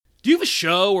Do you have a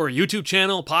show or a YouTube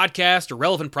channel, podcast, or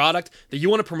relevant product that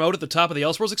you want to promote at the top of the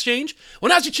Elseworlds Exchange? Well,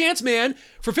 now's your chance, man!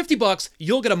 For $50,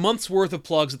 you'll get a month's worth of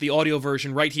plugs at the audio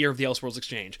version right here of the Elseworlds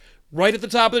Exchange. Right at the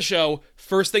top of the show,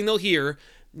 first thing they'll hear.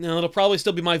 No, it'll probably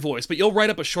still be my voice, but you'll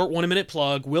write up a short 1-minute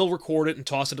plug, we'll record it and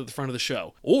toss it at the front of the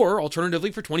show. Or,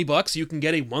 alternatively, for $20, you can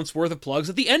get a month's worth of plugs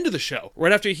at the end of the show.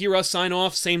 Right after you hear us sign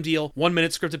off, same deal,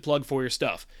 1-minute scripted plug for your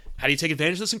stuff. How do you take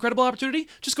advantage of this incredible opportunity?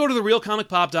 Just go to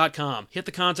therealcomicpop.com, hit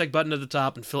the contact button at the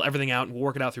top, and fill everything out, and we'll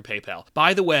work it out through PayPal.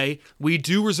 By the way, we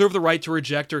do reserve the right to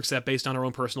reject or accept based on our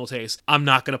own personal taste. I'm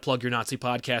not going to plug your Nazi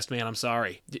podcast, man. I'm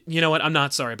sorry. You know what? I'm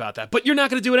not sorry about that. But you're not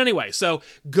going to do it anyway. So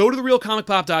go to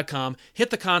therealcomicpop.com,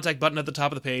 hit the contact button at the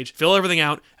top of the page, fill everything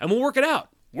out, and we'll work it out.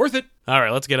 Worth it. All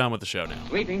right, let's get on with the show now.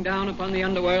 Sweeping down upon the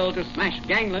underworld to smash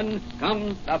gangland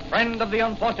comes the friend of the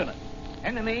unfortunate,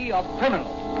 enemy of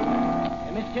criminals.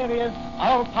 A mysterious,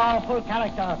 all-powerful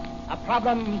character, a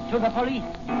problem to the police,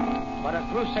 but a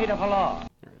crusader for law.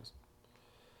 There it is.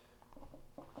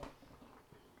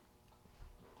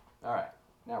 All right,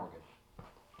 now we're good.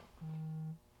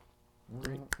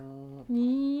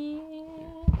 Hey.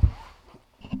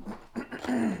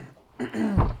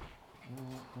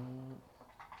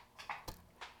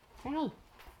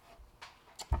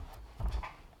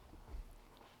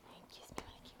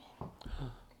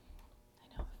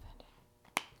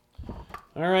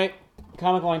 All right,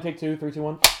 comic line, take two, 3, 2,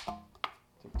 1.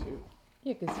 Take two.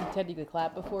 Yeah, because he technically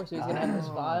clapped before, so he's going to have his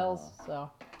files, so.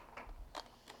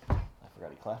 I forgot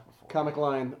he clapped before. Comic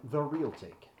line, the real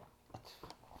take.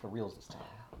 For reals this time.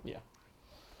 Yeah.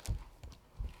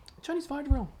 Chinese fire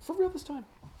drill. For real this time.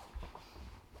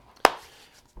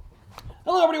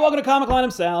 Hello, everybody. Welcome to Comic Line.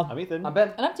 I'm Sal. I'm Ethan. I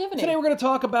bet. And I'm Tiffany. Today we're going to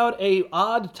talk about a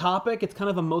odd topic. It's kind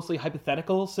of a mostly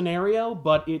hypothetical scenario,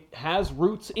 but it has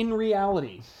roots in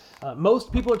reality.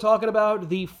 Most people are talking about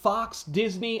the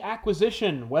Fox-Disney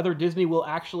acquisition, whether Disney will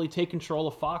actually take control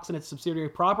of Fox and its subsidiary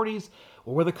properties,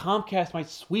 or whether Comcast might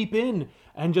sweep in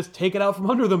and just take it out from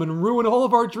under them and ruin all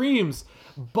of our dreams.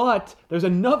 But there's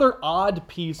another odd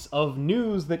piece of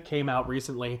news that came out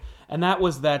recently, and that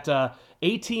was that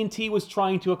AT&T was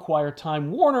trying to acquire Time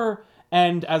Warner,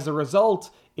 and as a result,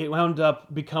 it wound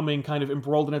up becoming kind of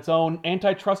embroiled in its own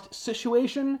antitrust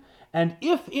situation, and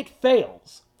if it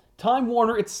fails, Time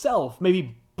Warner itself may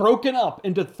be broken up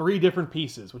into 3 different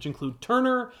pieces, which include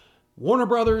Turner, Warner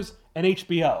Brothers, and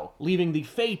HBO, leaving the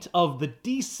fate of the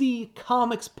DC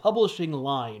Comics publishing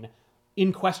line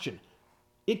in question.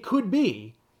 It could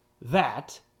be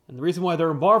that, and the reason why there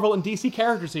are Marvel and DC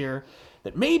characters here,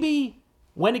 that maybe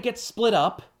when it gets split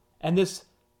up, and this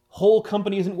whole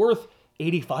company isn't worth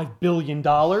 $85 billion,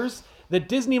 that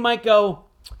Disney might go,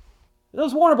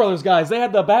 those Warner Brothers guys, they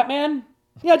had the Batman?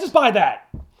 Yeah, just buy that.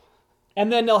 And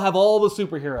then they'll have all the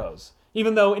superheroes.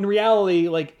 Even though, in reality,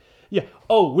 like, yeah,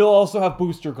 oh, we'll also have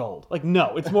Booster Gold. Like,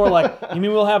 no, it's more like, you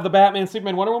mean we'll have the Batman,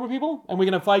 Superman, Wonder Woman people? And we're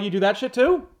going to fight you do that shit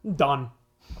too? Done.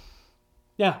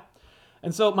 Yeah.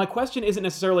 And so my question isn't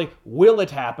necessarily, will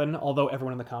it happen? Although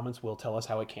everyone in the comments will tell us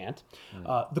how it can't.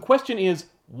 The question is,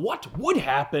 what would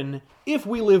happen if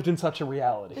we lived in such a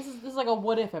reality? This is like a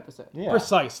what-if episode. Yeah.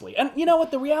 Precisely. And you know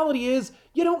what the reality is?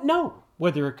 You don't know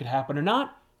whether it could happen or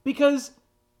not, because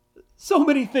so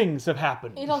many things have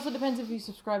happened. It also depends if you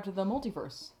subscribe to the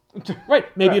multiverse. Right.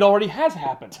 Maybe it already has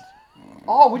happened.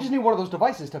 Oh, we just need one of those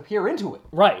devices to peer into it.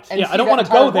 Right. And Yeah, see I don't that want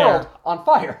to go entire there. world on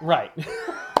fire. Right.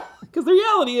 Because the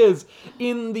reality is,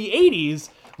 in the 80s,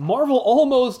 Marvel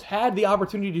almost had the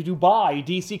opportunity to buy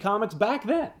DC Comics back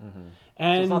then.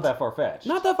 And So it's not that far-fetched.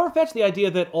 Not that far-fetched, the idea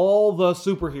that all the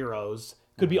superheroes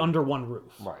could be under one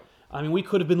roof. Right. I mean, we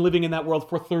could have been living in that world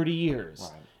for 30 years.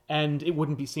 Right. And it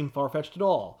wouldn't seem far-fetched at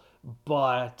all.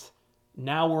 But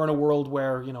now we're in a world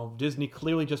where, you know, Disney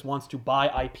clearly just wants to buy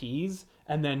IPs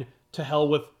and then to hell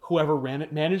with whoever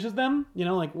manages them. You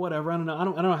know, like, whatever. I don't know. I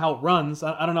don't know how it runs.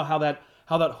 I don't know how that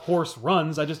horse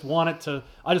runs. I just want it to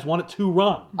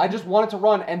run. I just want it to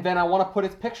run, and then I want to put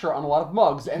its picture on a lot of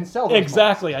mugs and sell those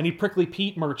Exactly. I need Prickly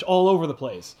Pete merch all over the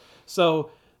place.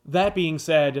 So, that being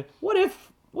said, what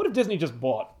if Disney just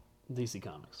bought DC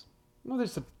Comics? Well,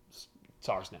 it's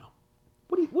ours now.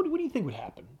 What do you think would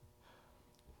happen?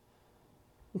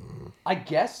 I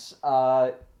guess,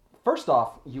 first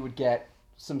off, you would get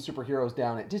some superheroes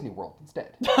down at Disney World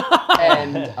instead.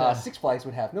 And Six Flags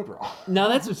would have no draw. Now,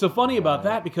 that's what's so funny about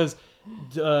that, because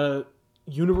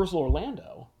Universal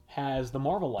Orlando has the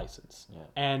Marvel license. Yeah.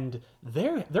 And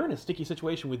they're in a sticky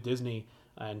situation with Disney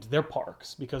and their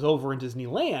parks, because over in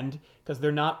Disneyland, because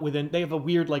they're not within, they have a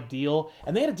weird like deal,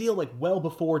 and they had a deal like well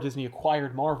before Disney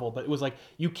acquired Marvel, but it was like,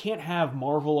 you can't have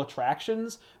Marvel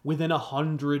attractions within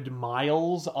 100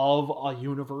 miles of a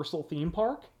Universal theme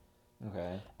park.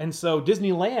 Okay. And so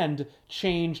Disneyland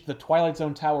changed the Twilight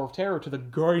Zone Tower of Terror to the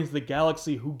Guardians of the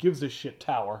Galaxy Who Gives a Shit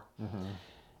Tower.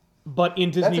 But in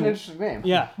Disney, That's an interesting name.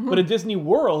 yeah, but in Disney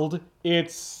World,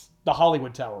 it's the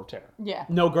Hollywood Tower of Terror. Yeah.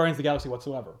 No Guardians of the Galaxy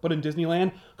whatsoever. But in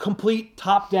Disneyland, complete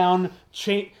top-down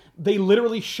chain. They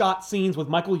literally shot scenes with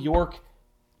Michael York.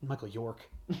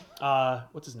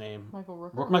 What's his name? Michael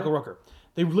Rooker. Michael Rooker.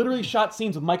 They literally shot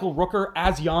scenes with Michael Rooker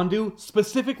as Yondu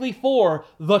specifically for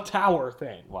the tower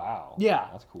thing. Wow. Yeah.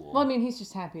 That's cool. Well, I mean, he's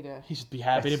just happy to. He'd just be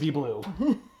happy to be blue,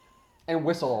 And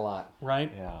whistle a lot.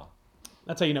 right? Yeah.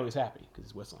 That's how you know he's happy, because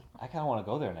he's whistling. I kind of want to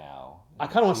go there now. I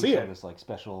kinda wanna see some it. of This like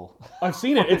special. I've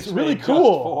seen it. It's really just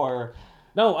cool. For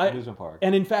No, amusement park.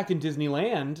 And in fact, in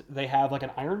Disneyland, they have like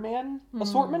an Iron Man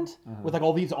assortment with like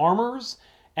all these armors.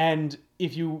 And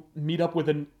if you meet up with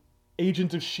an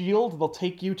agent of S.H.I.E.L.D., they'll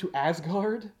take you to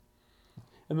Asgard.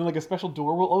 And then like a special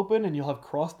door will open and you'll have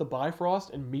crossed the Bifrost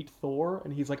and meet Thor.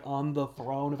 And he's like on the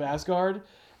throne of Asgard.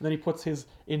 And then he puts his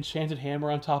enchanted hammer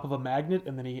on top of a magnet.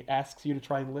 And then he asks you to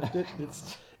try and lift it.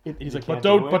 He's like, can't but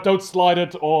do it?" don't slide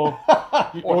it or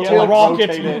Or rock it.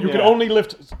 rotate it, You can yeah. only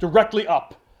lift directly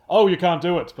up. Oh, you can't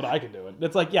do it, but I can do it.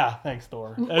 It's like, yeah, thanks,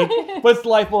 Thor. But it's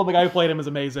delightful. The guy who played him is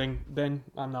amazing. Then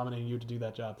I'm nominating you to do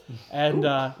that job. And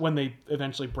when they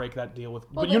eventually break that deal with...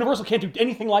 Well, but Universal can't do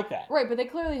anything like that. Right, but they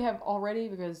clearly have already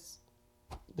because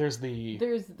There's the...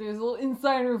 there's a little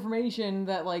insider information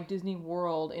that like Disney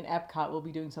World in Epcot will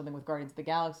be doing something with Guardians of the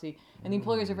Galaxy, and the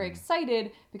employees are very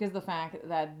excited because of the fact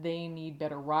that they need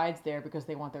better rides there because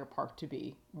they want their park to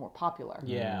be more popular.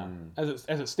 Yeah. As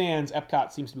it stands,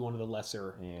 Epcot seems to be one of the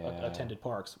lesser Yeah. attended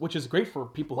parks, which is great for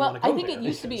people who Well, want to go I think there. it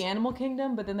used to be Animal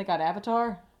Kingdom, but then they got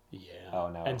Avatar. Yeah. Oh, now and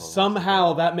everyone wants to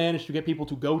somehow go. that managed to get people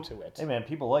to go to it. Hey man,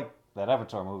 people like that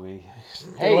Avatar movie.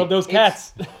 They love those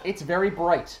cats. It's very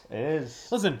bright. It is.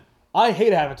 Listen, I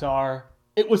hate Avatar.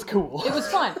 It was cool. It was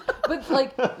fun, but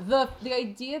like the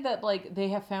idea that like they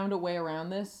have found a way around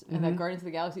this and that Guardians of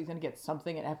the Galaxy is going to get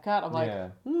something at Epcot, I'm like, Yeah.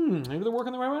 Maybe they're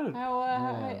working the right way.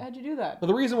 how'd you do that? But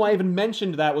the reason why I even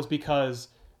mentioned that was because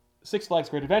Six Flags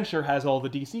Great Adventure has all the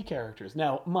DC characters.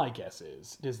 Now, my guess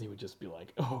is Disney would just be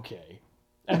like, okay.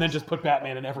 And then just put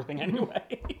Batman in everything anyway.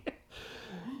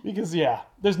 Because, yeah,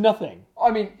 there's nothing. I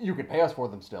mean, you could pay us for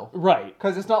them still. Right.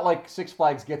 Because it's not like Six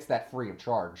Flags gets that free of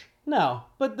charge. No,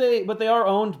 but they are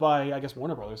owned by, I guess,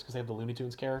 Warner Brothers because they have the Looney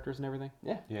Tunes characters and everything.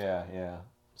 Yeah. Yeah, yeah.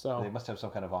 So, They must have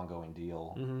some kind of ongoing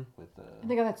deal with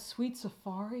They got that sweet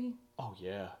safari. oh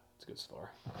yeah, it's a good story.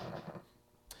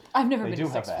 I've never They been do to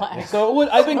have Six that. Flags. So it would,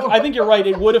 I think you're right.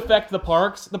 It would affect the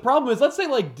parks. The problem is, let's say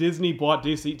like Disney bought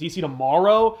DC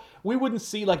tomorrow, we wouldn't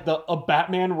see like a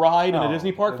Batman ride in a No,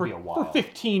 Disney park it'd for, be a while. for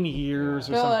 15 years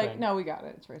or They're something. like, no, we got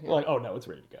it. It's right here. Like, oh no, it's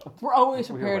ready to go. We're always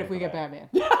We're prepared ready if we for get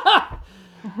that. Batman.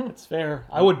 That's fair.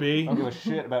 I would be. I don't give a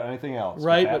shit about anything else.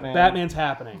 Right, but Batman's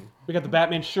happening. We got the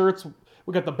Batman shirts.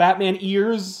 We got the Batman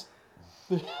ears.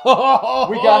 We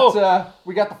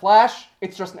got the Flash.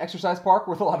 It's just an exercise park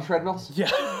with a lot of treadmills. yeah.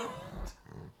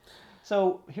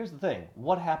 So here's the thing: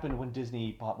 what happened when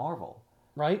Disney bought Marvel?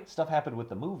 Right. Stuff happened with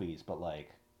the movies, but like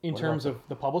In what terms about of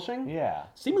the publishing. the- yeah,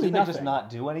 Seemingly did they just nothing. not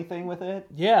do anything with it?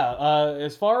 Yeah,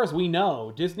 as far as we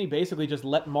know, Disney basically just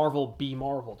let Marvel be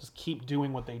Marvel. Just keep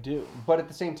doing what they do. But at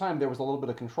the same time, there was a little bit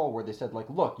of control where they said, like,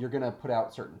 look, you're going to put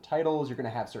out certain titles, you're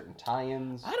going to have certain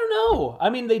tie-ins. I don't know. I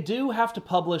mean, they do have to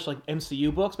publish like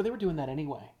MCU books, but they were doing that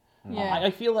anyway. Yeah. I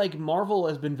feel like Marvel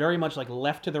has been very much like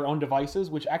left to their own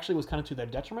devices, which actually was kind of to their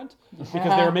detriment because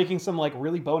they were making some like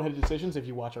really boneheaded decisions. If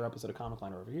you watch our episode of Comic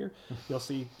Line over here, you'll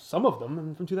see some of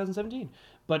them from 2017.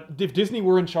 But if Disney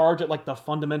were in charge at like the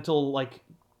fundamental like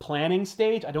planning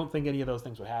stage, I don't think any of those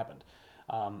things would happen.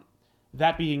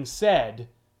 That being said,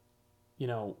 you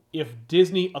know, if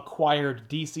Disney acquired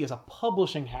DC as a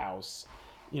publishing house,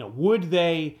 you know, would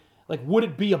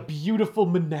it be a beautiful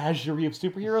menagerie of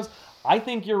superheroes? I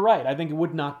think you're right. I think it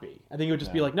would not be. I think it would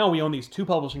just be like, no, we own these two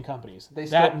publishing companies. They That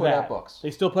still and put out that. books. They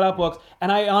still put out books.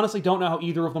 And I honestly don't know how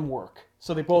either of them work.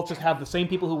 So they both just have the same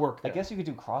people who work I there. guess you could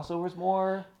do crossovers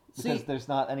more because See, there's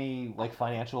not any like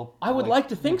financial. I would like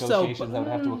to think so, negotiations but that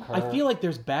would have to occur. I feel like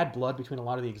there's bad blood between a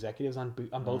lot of the executives on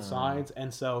both sides,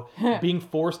 and so being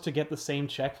forced to get the same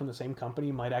check from the same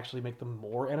company might actually make them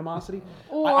more animosity.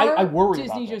 Or I worry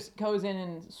Disney about that. just goes in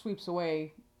and sweeps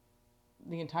away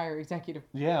the entire executive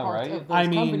Yeah, parts right? of those I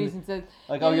mean, companies and says,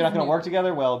 like, oh, you're not going to work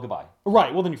together? Well, goodbye.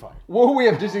 Right, well then you're fine. Well, we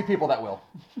have Disney people that will.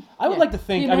 I would like to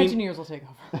think, the I mean, Imagineers will take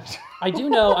over. I do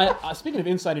know, speaking of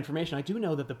inside information, I do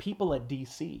know that the people at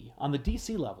DC, on the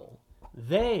DC level,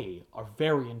 they are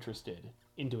very interested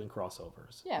in doing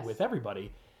crossovers Yes. with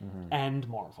everybody and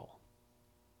Marvel.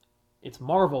 It's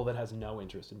Marvel that has no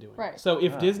interest in doing Right. it. So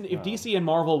if DC and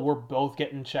Marvel were both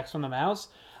getting checks from the mouse,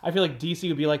 I feel like DC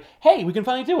would be like, "Hey, we can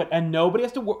finally do it," and nobody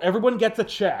has to. Everyone gets a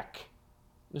check.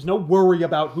 There's no worry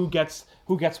about who gets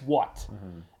what.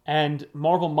 And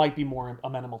Marvel might be more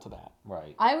amenable to that.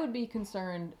 Right. I would be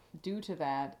concerned due to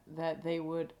that they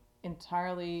would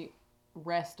entirely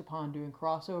rest upon doing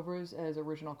crossovers as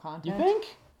original content. You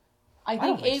think? I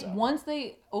don't think, think so. once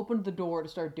they opened the door to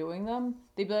start doing them,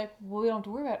 they'd be like, well, we don't have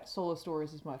to worry about solo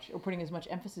stories as much or putting as much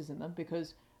emphasis in them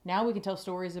because now we can tell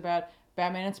stories about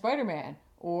Batman and Spider-Man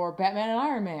or Batman and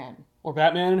Iron Man. Or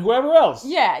Batman and whoever else.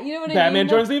 Yeah, you know what I mean? Batman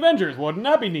joins Like, the Avengers. Wouldn't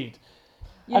that be neat?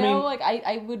 You know, mean- like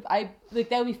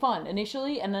that would be fun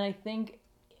initially, and then I think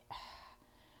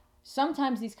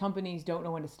sometimes these companies don't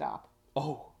know when to stop.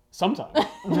 Oh, sometimes.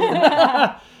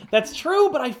 That's true,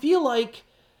 but I feel like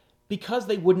because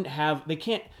they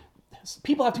can't,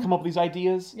 people have to come up with these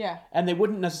ideas. Yeah. And they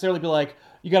wouldn't necessarily be like,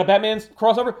 you got a Batman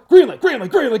crossover? Greenlit.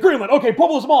 Okay,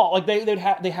 publish them all. Like they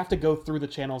have to go through the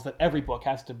channels that every book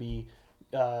has to be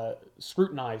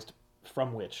scrutinized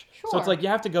from which. So it's Sure. like you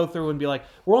have to go through and be like,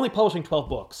 we're only publishing 12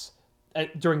 books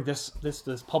during this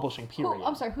publishing period.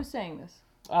 I'm sorry, who's saying this?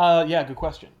 Yeah, good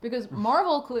question. Because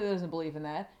Marvel clearly doesn't believe in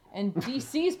that, and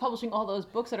DC is publishing all those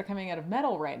books that are coming out of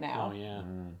Metal right now. Oh yeah.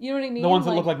 You know what I mean? The ones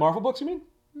that look like Marvel books, you mean?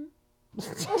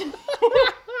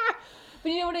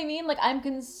 But you know what I mean? Like, I'm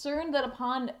concerned that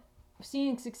upon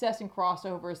seeing success in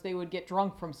crossovers, they would get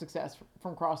drunk from success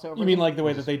from crossovers. You mean like the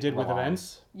way that they did with rely.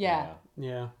 events? Yeah.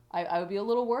 Yeah. I would be a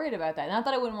little worried about that. Not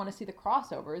that I wouldn't want to see the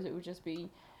crossovers. It would just be...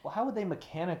 Well, how would they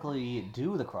mechanically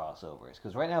do the crossovers?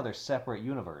 Because right now they're separate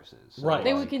universes. So, Right.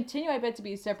 They like, would continue, I bet, to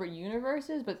be separate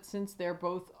universes, but since they're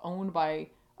both owned by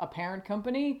a parent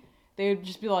company, they would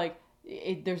just be like,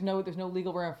 there's no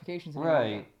legal ramifications anymore.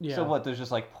 Right. Yeah. So what? There's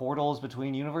just like portals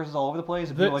between universes all over the place,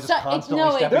 and The- people are just So, it's- constantly no,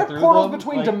 it- stepping There are through portals them?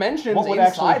 between Like, dimensions what would inside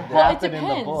actually them. Well, it happen in the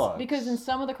depends, books? because in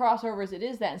some of the crossovers it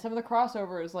is that, and some of the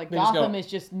crossovers, like They just Gotham go- is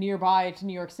just nearby to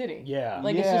New York City. Yeah.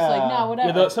 Like, it's just like, no,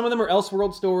 whatever. Yeah, some of them are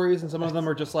Elseworld stories, and some of them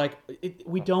are just like,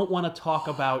 we don't want to talk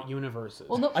about universes.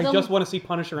 Well, no, I they'll- just want to see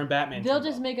Punisher and Batman. They'll team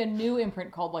just up. make a new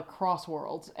imprint called, like,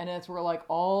 Crossworlds, and it's where, like,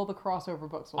 all the crossover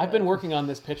books will I've been live. working on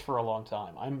this pitch for a long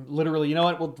time. I'm literally, you know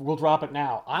what? We'll drop it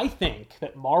now. I think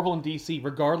that Marvel and DC,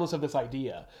 regardless of this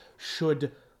idea,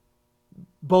 should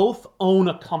both own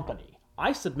a company.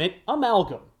 I submit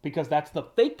Amalgam, because that's the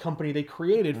fake company they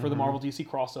created for the Marvel DC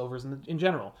crossovers in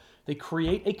general. They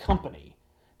create a company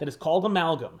that is called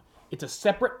Amalgam. It's a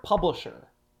separate publisher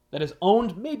that is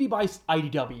owned maybe by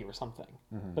IDW or something.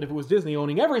 But if it was Disney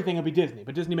owning everything, it'd be Disney.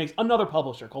 But Disney makes another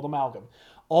publisher called Amalgam.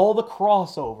 All the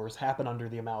crossovers happen under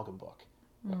the Amalgam book.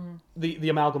 The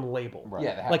Amalgam label. Right.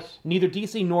 Yeah, the Like, house. neither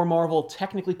DC nor Marvel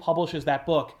technically publishes that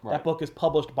book. Right. That book is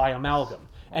published by Amalgam.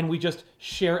 And we just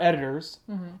share editors,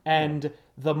 and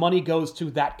the money goes to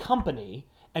that company,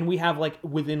 and we have, like,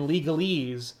 within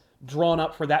legalese drawn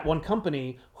up for that one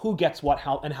company who gets what,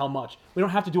 how, and how much. We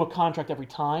don't have to do a contract every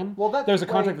time. Well, that There's a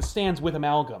way- contract that stands with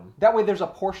Amalgam. That way, there's a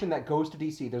portion that goes to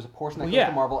DC, there's a portion that goes yeah.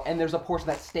 to Marvel, and there's a portion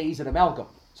that stays at Amalgam.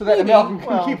 So that Maybe. Amalgam can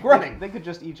Well, keep running. They could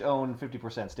just each own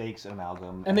 50% stakes in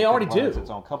Amalgam. And they it already can run as do. its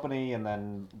own company, and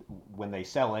then when they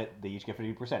sell it, they each get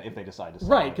 50% if they decide to sell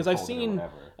Right, it. because or I've hold it or seen,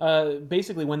 whatever.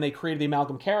 basically, when they created the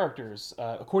Amalgam characters,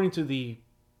 according to the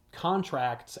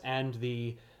contracts and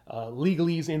the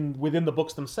legalese within the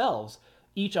books themselves,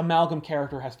 each Amalgam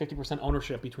character has 50%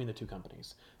 ownership between the two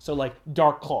companies. So, like,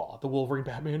 Dark Claw, the Wolverine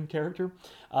Batman character,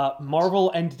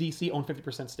 Marvel and DC own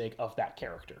 50% stake of that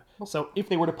character. So, if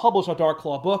they were to publish a Dark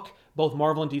Claw book, both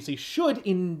Marvel and DC should,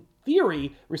 in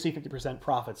theory, receive 50%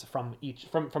 profits from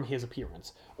his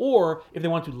appearance. Or, if they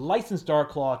want to license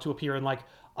Dark Claw to appear in, like,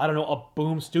 I don't know, a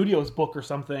Boom Studios book or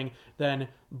something, then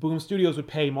Boom Studios would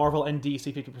pay Marvel and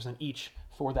DC 50% each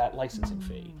for that licensing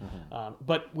fee.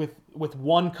 But with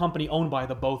one company owned by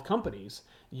the both companies,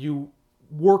 you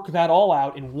work that all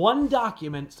out in one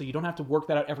document, so you don't have to work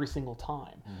that out every single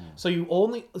time. So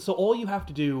all you have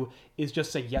to do is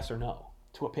just say yes or no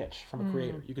to a pitch from a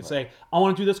creator. You could say, I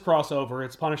want to do this crossover.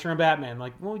 It's Punisher and Batman.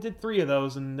 Like, well, we did 3 of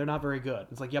those and they're not very good.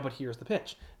 It's like, yeah, but here's the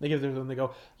pitch. They give it to them. They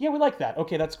go, yeah, we like that.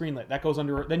 Okay, that's greenlit. That goes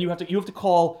under. Then you have to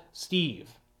call Steve.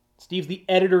 Steve's the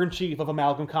editor-in-chief of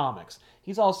Amalgam Comics.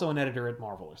 He's also an editor at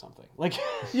Marvel or something. Like,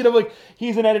 like,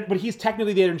 he's an editor, but he's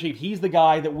technically the editor-in-chief. He's the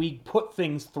guy that we put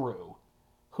things through,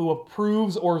 who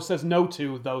approves or says no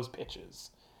to those pitches.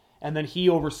 And then he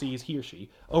or she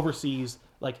oversees,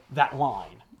 like, that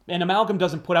line. And Amalgam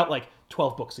doesn't put out, like,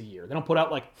 12 books a year. They don't put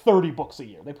out, like, 30 books a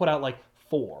year. They put out, like,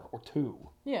 4 or 2,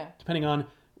 Yeah. depending on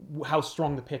how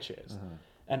strong the pitch is.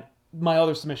 And my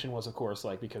other submission was, of course,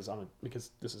 like, because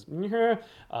this is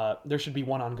there should be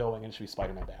one ongoing, and it should be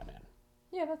Spider-Man Batman.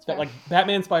 Yeah, that's That fair. like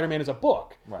Batman Spider-Man is a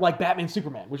book, Right. like Batman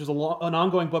Superman, which is an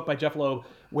ongoing book by Jeff Loeb,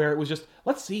 where it was just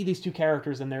let's see these two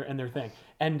characters and their thing,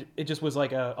 and it just was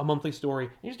like a monthly story.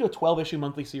 You just do a 12-issue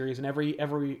monthly series, and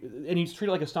and you just treat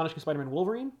it like Astonishing Spider-Man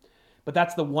Wolverine, but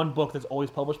that's the one book that's always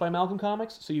published by Malcolm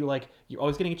Comics, so you're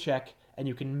always getting a check, and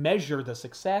you can measure the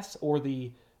success or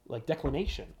the like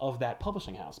declination of that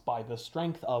publishing house by the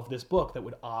strength of this book that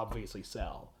would obviously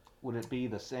sell. Would it be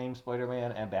the same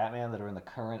Spider-Man and Batman that are in the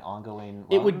current ongoing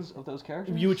It would- runs of those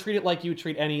characters? You would treat it like you would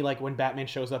treat any like when Batman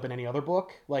shows up in any other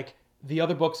book. Like the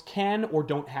other books can or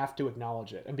don't have to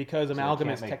acknowledge it, and because So Amalgam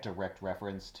they is can't make direct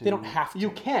reference to. they don't have to.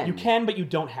 You can. You can, but you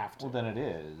don't have to. Well, then it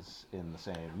is in the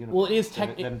same universe. Well, it is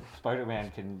Then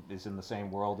Spider-Man is in the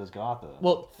same world as Gotham.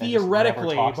 Well, and just never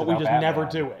theoretically, talks but we about just never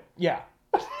Batman. do it. Yeah,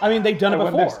 I mean they've done it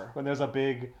And before. when there's a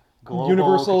big global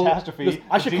Universal catastrophe,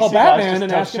 I should the call DC guys Batman just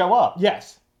and don't ask show up.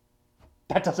 Yes.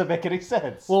 That doesn't make any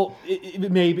sense. Well,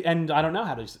 it may, and I don't know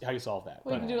how you solve that.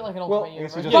 Well, you but, can do it like an Well, Ultimate I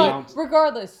guess Universe. you But just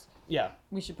regardless, yeah.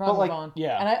 we should probably like, move on.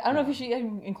 yeah. And I don't know if you should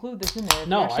even include this in there. if you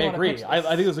No, actually I wanna agree. pitch I this.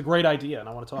 think it's a great idea, and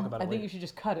I want to talk about it I think later. you should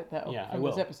just cut it though. Yeah, I from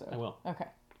will. This episode. I will. Okay.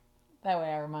 That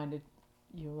way, I reminded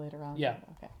you later on. Yeah.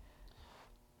 Okay.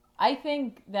 I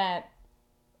think that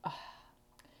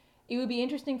it would be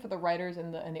interesting for the writers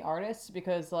and the artists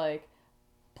because, like,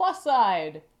 plus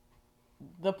side,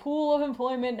 the pool of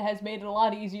employment has made it a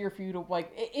lot easier for you to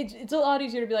like. It's a lot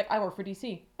easier to be like, I work for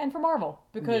DC and for Marvel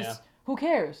because Yeah. who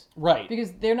cares? Right.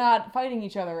 Because they're not fighting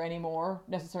each other anymore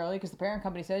necessarily. Because the parent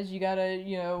company says you gotta,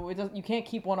 you can't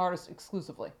keep one artist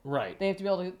exclusively. Right. They have to be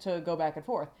able to go back and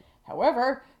forth.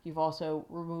 However, you've also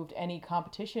removed any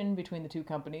competition between the two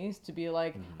companies to be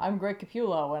like, I'm Greg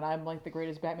Capullo and I'm like the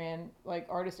greatest Batman like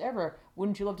artist ever.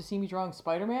 Wouldn't you love to see me drawing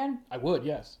Spider-Man? I would.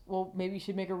 Yes. Well, maybe you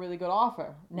should make a really good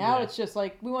offer. Now Yeah. it's just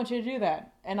like, we want you to do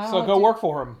that. And I So don't go do- work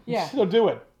for him. Yeah. So do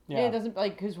it. Yeah, Yeah. it doesn't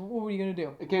like, because what are you going to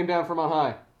do? It came down from on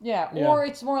high. Yeah. Yeah. Or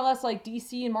it's more or less like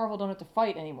DC and Marvel don't have to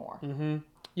fight anymore. Mm-hmm.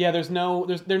 Yeah,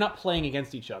 they're not playing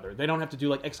against each other. They don't have to do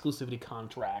like exclusivity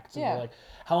contracts. And Yeah. be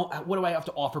like, what do I have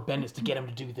to offer Bendis to get him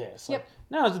to do this? Like, Yep.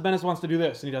 no, it's just Bendis wants to do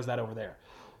this, and he does that over there.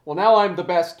 Well, now I'm the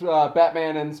best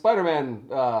Batman and Spider-Man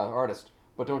artist.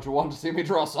 But don't you want to see me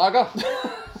draw Saga?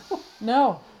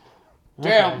 No.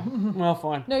 Damn. Okay. Well,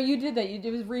 fine. No, you did that. It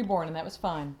was Reborn, and that was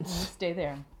fine. You stay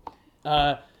there.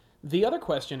 The other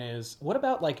question is, what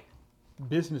about like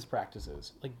business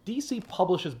practices? Like DC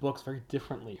publishes books very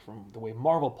differently from the way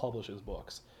Marvel publishes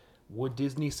books. Would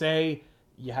Disney say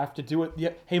you have to do it? Yeah,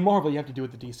 hey Marvel, you have to do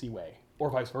it the DC way, or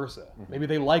vice versa? Maybe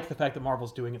they like the fact that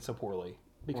Marvel's doing it so poorly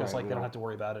because Right, like we they don't don't- have to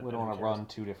worry about it. we and don't who want to cares. run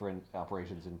two different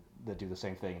operations that do the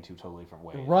same thing in two totally different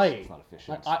ways. Right. It's not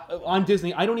efficient. On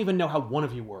Disney, I don't even know how one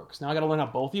of you works. Now I got to learn how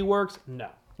both of you works. No.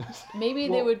 Maybe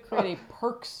they would create a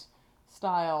perks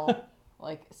style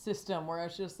like system where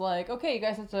it's just like, okay, you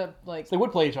guys have to like. They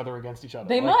would play each other against each other.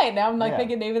 They Like, might. Now I'm like yeah.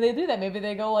 thinking maybe they do that. Maybe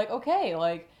they go like, okay,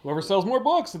 like Whoever sells more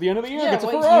books at the end of the year yeah, gets a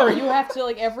like, Ferrari. you have to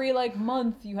like every like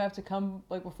month you have to come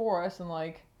like before us and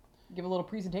like give a little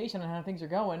presentation on how things are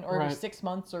going, or every Right. 6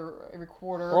 months or every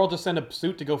quarter. Or I'll just send a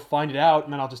suit to go find it out,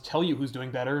 and then I'll just tell you who's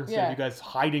doing better instead Yeah. of you guys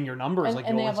hiding your numbers and, like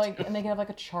and you they have always like do. and they can have like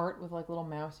a chart with like little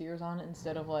mouse ears on it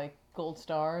instead of like gold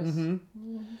stars.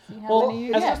 Mm-hmm. See how Well, many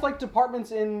you it's get. just like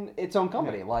departments in its own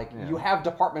company. Yeah. Like Yeah. you have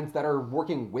departments that are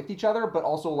working with each other, but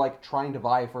also like trying to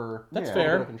vie for That's a Yeah. little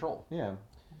fair. bit of control. Yeah.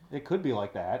 It could be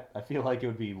like that. I feel like it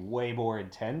would be way more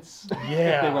intense.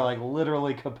 Yeah. if they were like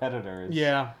literally competitors.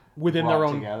 Yeah, within their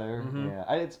brought own. together. Mhm.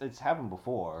 Yeah, it's happened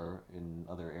before in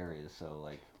other areas. So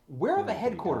like, Where are Yeah, the pretty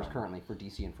headquarters dumb. currently for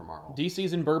DC and for Marvel?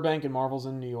 DC's in Burbank and Marvel's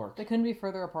in New York. They couldn't be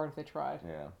further apart if they tried.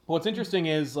 yeah, What's interesting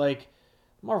is like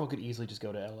Marvel could easily just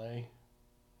go to LA.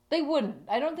 They wouldn't.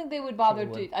 I don't think they would bother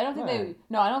Sure they would. to. I don't think they. Right.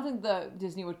 No, I don't think the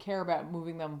Disney would care about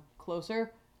moving them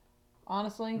closer.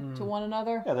 Honestly, Hmm. to one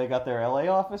another. yeah. They got their LA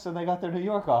office and they got their New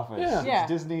York office. Yeah. It's Yeah.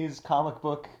 Disney's comic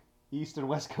book East and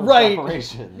West Coast Right.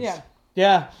 operations. Yeah.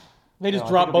 Yeah, they just I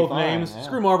drop think it'll both be fine, names. yeah.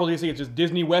 Screw Marvel DC. It's just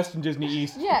Disney West and Disney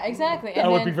East. Yeah, exactly. That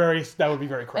And would then, be very. That would be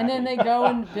very crappy. and then they go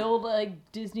and build like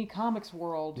Disney Comics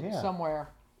World Yeah.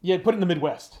 somewhere. Yeah, put it in the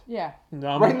Midwest. Yeah.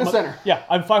 No, Right in the center. Yeah,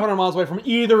 I'm 500 miles away from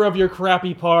either of your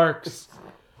crappy parks.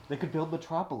 They could build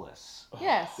Metropolis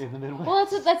Yes. in the Midwest. Well,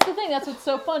 that's the thing. That's what's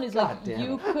so fun is like God damn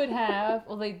you it. could have.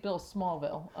 Well, they built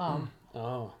Smallville.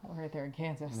 Oh, Right there in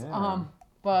Kansas. Yeah.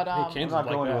 But Kansas- I'm not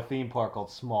like going to that. a theme park called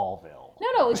Smallville.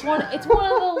 no, it's one of the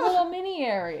little mini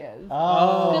areas.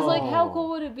 Oh. Because like, how cool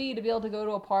would it be to be able to go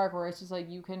to a park where it's just like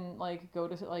you can like go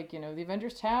to like the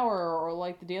Avengers Tower or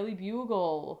like the Daily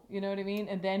Bugle, you know what I mean,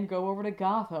 and then go over to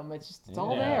Gotham. It's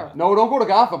all Yeah. there. No, don't go to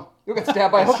Gotham. You'll get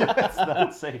stabbed by a hooker. That's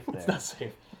not safe there. it's not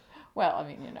safe. Well, I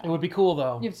mean, It would be cool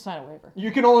though. you have to sign a waiver.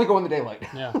 You can only go in the daylight.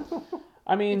 Yeah.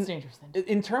 I mean, It's dangerous then.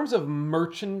 in terms of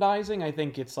merchandising, I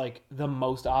think it's like the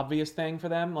most obvious thing for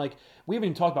them. Like, we haven't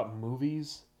even talked about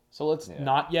movies, so let's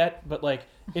not yet. But like,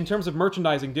 in terms of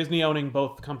merchandising, Disney owning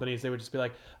both companies, they would just be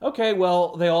like, okay,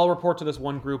 well, they all report to this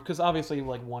one group because obviously,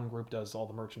 like, one group does all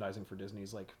the merchandising for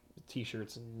Disney's, like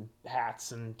T-shirts and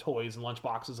hats and toys and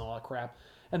lunchboxes and all that crap.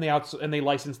 And they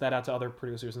license that out to other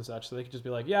producers and such, so they could just be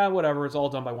like, yeah, whatever, it's all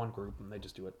done by one group, and they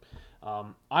just do it.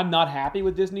 I'm not happy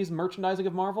with Disney's merchandising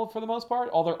of Marvel for the most part.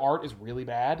 All their art is really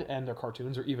bad, and their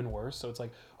cartoons are even worse. So it's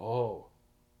like, oh,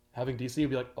 having DC would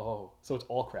be like, oh, so it's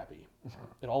all crappy.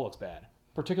 It all looks bad,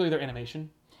 particularly their animation.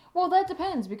 Well, that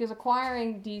depends because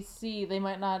acquiring DC, they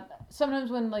might not. Sometimes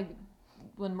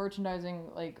when merchandising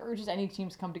or just any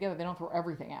teams come together, they don't throw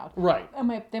everything out. Right.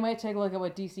 They might take a look at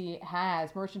what DC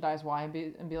has merchandise wise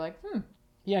and be like,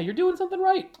 Yeah, you're doing something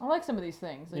right. I like some of these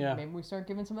things. Like, Yeah. maybe we start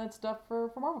giving some of that stuff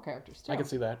for Marvel characters too. I can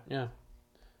see that. Yeah,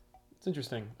 it's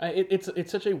interesting.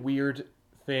 It's such a weird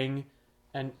thing,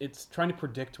 and it's trying to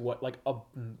predict what like a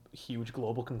huge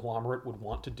global conglomerate would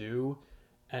want to do,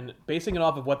 and basing it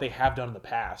off of what they have done in the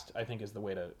past, I think is the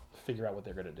way to figure out what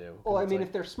they're going to do. 'Cause Well, I it's mean, like,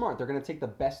 if they're smart, they're going to take the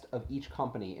best of each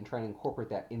company and try and incorporate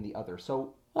that in the other.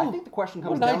 So I think the question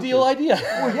comes what an down ideal to... idea.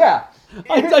 Well, yeah.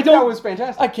 I That don't. was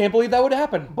fantastic. I can't believe that would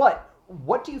happen. But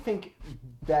what do you think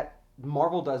that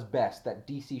Marvel does best that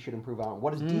DC should improve on?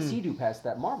 What does DC do best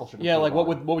that Marvel should improve Yeah, like on?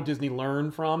 what would Disney learn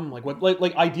from? Like what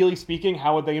like ideally speaking,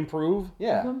 how would they improve? The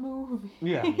Yeah. movie.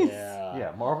 Yeah. Yeah.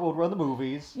 Yeah, Marvel would run the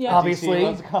movies. Yeah. Obviously. DC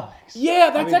runs the comics. Yeah, I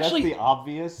that's mean, actually- that's the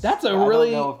obvious. that's a I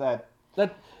really- don't know if that.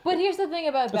 That But here's the thing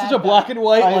about That's that. such a black and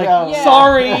white, I like, know. Yeah.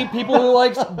 sorry, people who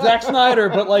like Zack Snyder,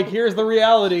 but like, here's the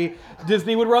reality.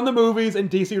 Disney would run the movies and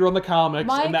DC would run the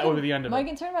comics, and that would be the end of my it.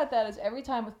 concern about that is every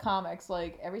time with comics,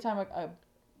 like every time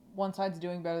one side's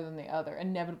doing better than the other,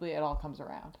 inevitably it all comes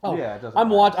around. Oh, Yeah, it doesn't I'm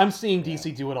matter. I'm seeing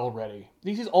DC do it already.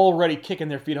 DC's already kicking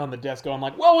their feet on the desk going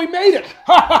like, well, we made it!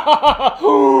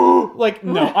 Like,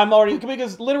 no, I'm already...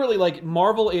 Because literally, like,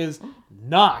 Marvel is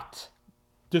not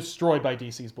destroyed by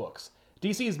DC's books.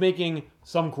 DC is making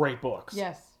some great books.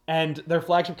 Yes. And their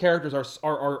flagship characters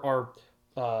are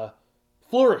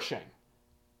flourishing.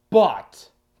 But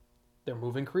they're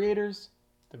moving creators.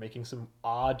 They're making some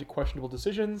odd, questionable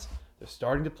decisions. They're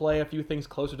starting to play a few things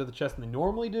closer to the chest than they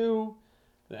normally do.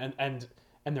 And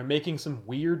they're making some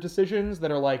weird decisions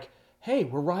that are like, hey,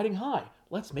 we're riding high.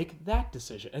 Let's make that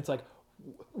decision. And it's like,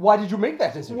 Why did you make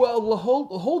that decision? well,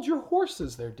 hold your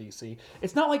horses there, DC.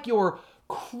 It's not like you're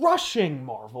crushing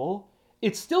Marvel.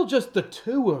 It's still just the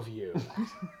two of you.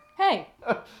 Hey,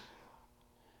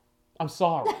 I'm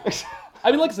sorry.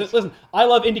 I mean, listen, I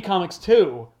love indie comics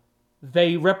too.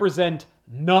 They represent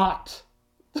not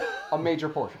A major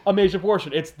portion. a major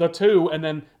portion. It's the two, and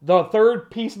then the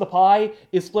third piece of the pie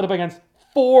is split up against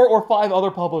 4 or 5 other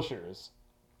publishers.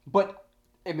 But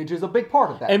Image is a big part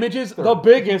of that. Image is Third. the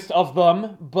biggest of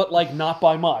them, but like not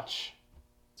by much.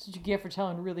 that's what you get for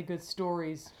telling really good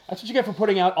stories. That's what you get for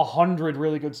putting out 100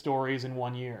 really good stories in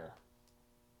 1 year.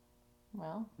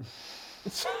 Well,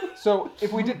 So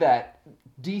if we did that,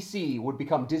 DC would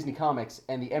become Disney Comics,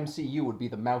 and the MCU would be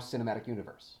the Mouse Cinematic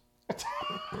Universe.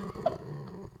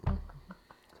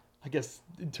 I guess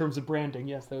in terms of branding,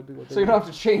 yes, that would be what they So you would don't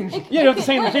have to change. Yeah, you don't have to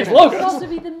change it logos. could also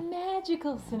be the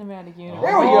magical cinematic universe.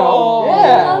 There we go. Oh. I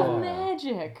Yeah. love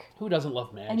magic. Who doesn't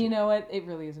love magic? And you know what? It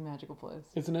really is a magical place.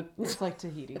 Isn't it? It's like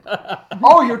Tahiti.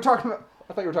 Oh, you're talking about.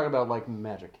 I thought you were talking about like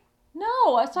magic. No,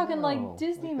 I was talking No, like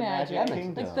Disney like the magic. Magic Like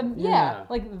Kingdom. Yeah.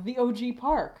 like the OG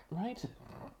park. Right?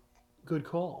 Good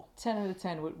call. 10 out of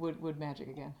 10 would magic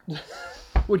again.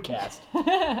 Would cast.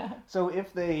 So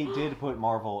if they did put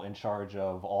Marvel in charge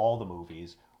of all the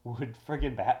movies, would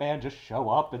friggin' Batman just show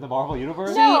up in the Marvel universe?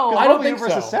 No. 'Cause I Marvel don't think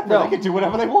universe is so. separate. No. They could do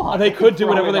whatever they want. They could do Throw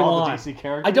whatever in they all want. The DC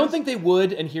characters. I don't think they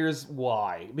would, and here's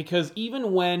why. Because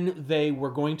even when they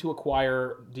were going to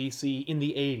acquire DC in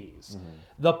the 80s,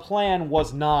 the plan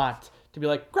was not to be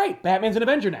like, great, Batman's an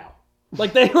Avenger now.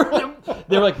 Like they were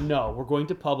like, no, we're going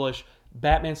to publish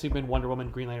Batman, Superman, Wonder Woman,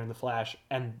 Green Lantern, The Flash,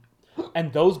 and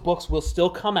those books will still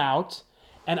come out.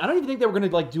 And I don't even think they were going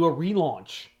to like do a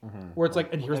relaunch where it's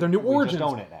like, and here's their new We just origins.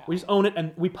 own it now. We just own it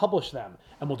and we publish them,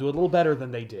 and we'll do it a little better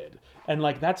than they did. And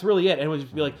like that's really it. And it would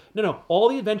just be like, no, all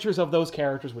the adventures of those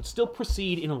characters would still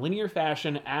proceed in a linear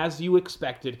fashion as you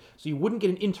expected, so you wouldn't get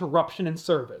an interruption in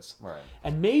service. Right.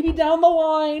 And maybe down the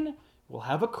line we'll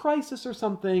have a crisis or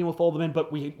something. We'll fold them in,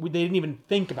 but they didn't even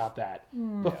think about that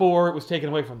before it was taken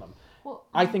away from them. Well,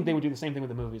 I think they would do the same thing with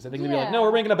the movies. I think they'd be like, Yeah. no,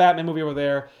 we're making a Batman movie over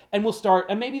there, and we'll start.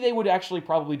 And maybe they would actually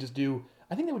probably just do.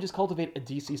 I think they would just cultivate a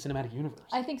DC cinematic universe.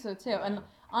 I think so too. And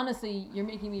honestly, you're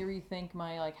making me rethink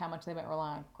my like how much they might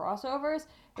rely on crossovers,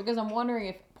 because I'm wondering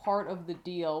if part of the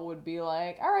deal would be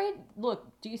like, all right, look,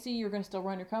 DC, you're going to still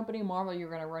run your company, Marvel, you're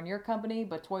going to run your company,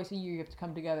 but twice a year you have to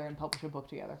come together and publish a book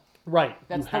together. Right.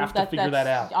 You have to figure that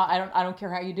out. I don't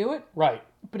care how you do it, Right.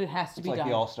 but it has to It's be like done.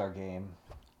 the All-Star game.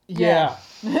 Yeah.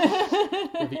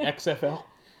 Or the XFL.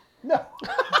 No.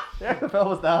 The NFL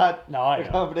was not No, I a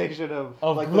know. combination of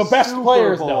like the best Super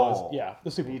players Bowl. knows. Yeah,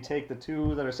 the Super You Bowl. take the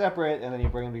two that are separate and then you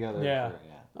bring them together. Yeah. for-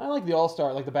 I like the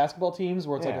All-Star, like the basketball teams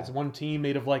where it's like Yeah. it's one team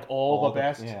made of like all the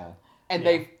best. Yeah. And Yeah.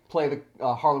 they play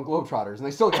the Harlem Globetrotters, and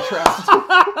they still get trounced.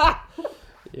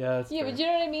 Yeah, that's Yeah, fair. but you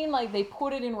know what I mean? Like, they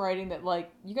put it in writing that,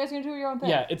 like, you guys are going to do your own thing.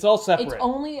 Yeah, it's all separate. It's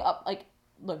only up, like,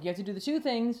 look, you have to do the two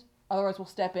things, otherwise we'll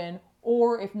step in.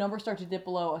 Or if numbers start to dip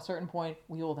below a certain point,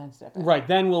 we will then step in. Right,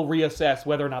 then we'll reassess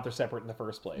whether or not they're separate in the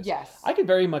first place. Yes. I could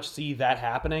very much see that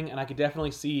happening, and I could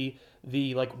definitely see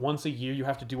the, like, once a year you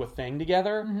have to do a thing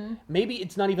together. Mm-hmm. Maybe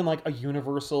it's not even, like, a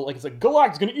universal, like, it's like,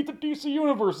 Galactus gonna eat the DC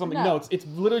universe or something. No. No, it's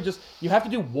literally just, you have to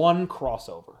do one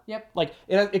crossover. Yep. Like,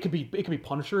 it could be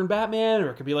Punisher and Batman, or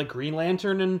it could be, like, Green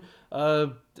Lantern and,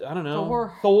 I don't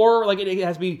know. Thor. Like, it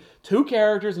has to be two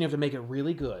characters, and you have to make it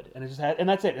really good. And it just and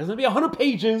that's it. It doesn't have to be 100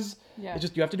 pages. Yeah. It's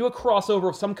just, you have to do a crossover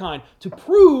of some kind to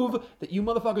prove that you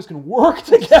motherfuckers can work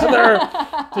together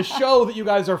to show that you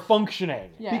guys are functioning.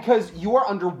 Yeah. Because you are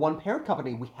under one parent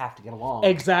company, we have to get along.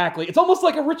 Exactly. It's almost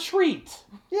like a retreat.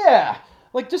 Yeah.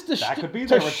 Like, just to That could be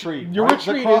the retreat. Your Write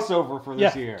retreat the crossover for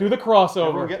this yeah, year. do the crossover.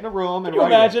 Everyone get in a room and Can you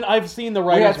write it. imagine? I've seen the We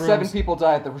writers' had rooms. 7 people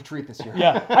die at the retreat this year.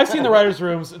 Yeah, I've seen the writers'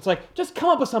 rooms. It's like, just come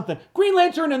up with something. Green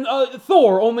Lantern and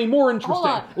Thor, only more interesting.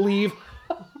 on. Leave.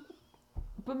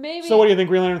 But maybe... So what do you think,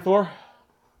 Green Lantern and Thor?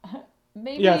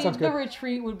 Maybe Yeah, it sounds the good.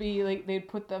 retreat would be like they'd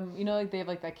put them, you know, like they have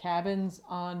like the cabins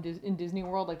in Disney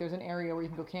World. Like there's an area where you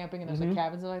can go camping and there's like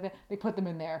cabins and like that. They put them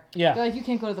in there. Mm-hmm. Yeah. They're like, you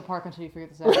can't go to the park until you figure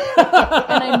this out.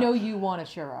 And I know you want a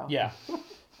churro. Yeah,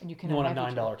 And you can you want a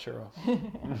have your $9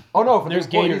 churro. Oh no, for There's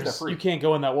the employees, they're gators. free. You can't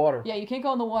go in that water. Yeah, you can't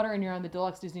go in the water and you're on the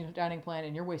deluxe Disney dining plan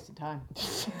and you're wasting time.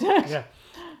 Yeah.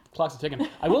 Clock's ticking.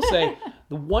 I will say,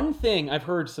 the one thing, I've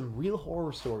heard some real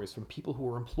horror stories from people who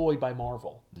are employed by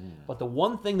Marvel, but the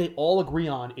one thing they all agree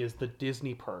on is the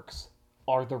Disney perks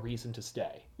are the reason to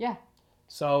stay. Yeah.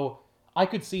 So I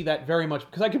could see that very much,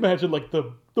 because I can imagine like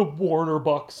the Warner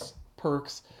Bucks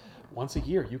perks. Once a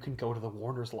year, you can go to the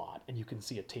Warner's lot and you can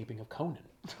see a taping of Conan.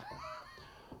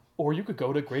 Or you could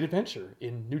go to Great Adventure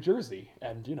in New Jersey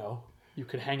and, you know, you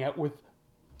could hang out with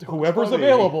whoever's funny.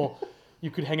 available.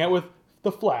 You could hang out with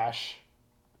the Flash.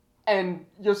 And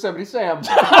Yosemite Sam.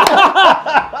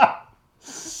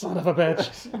 Son of a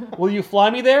bitch. Will you fly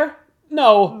me there?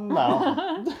 No.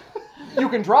 No. You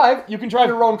can drive. You can drive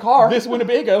your own car. this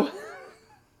Winnebago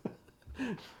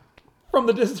from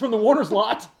the Warner's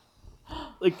lot.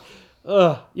 Like,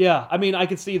 yeah. I mean, I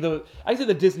could see the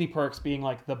Disney perks being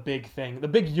like the big thing, the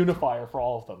big unifier for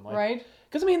all of them. Like, Right.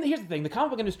 Because, I mean, here's the thing. The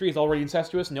comic book industry is already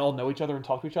incestuous, and they all know each other and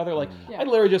talk to each other. Like, Yeah. I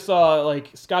literally just saw, like,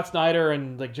 Scott Snyder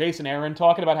and, like, Jason Aaron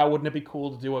talking about how wouldn't it be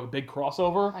cool to do a big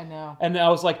crossover. I know. And I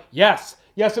was like, yes,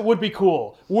 it would be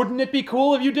cool. Wouldn't it be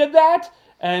cool if you did that?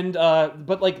 And,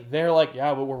 but, like, they're like,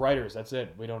 yeah, but we're writers. That's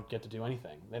it. We don't get to do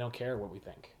anything. They don't care what we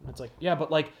think. And it's like, yeah,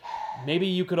 but, like, maybe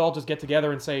you could all just get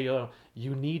together and say,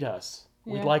 you need us.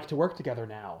 We'd Yeah. like to work together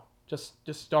now. Just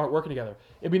start working together.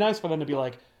 It'd be nice for them to be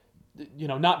like,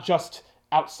 not just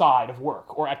outside of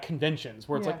work or at conventions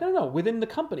where it's Yeah. like, no, within the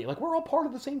company. Like, we're all part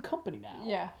of the same company now.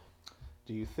 Yeah.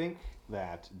 Do you think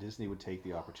that Disney would take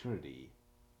the opportunity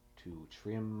to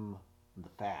trim the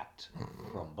fat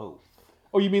from both?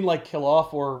 Oh, you mean like kill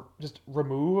off or just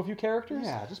remove a few characters?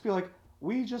 Yeah, just be like,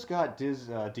 we just got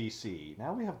DC.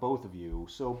 Now we have both of you,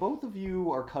 so both of you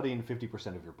are cutting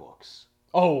 50% of your books.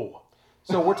 Oh.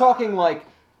 So we're talking like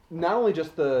not only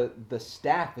just the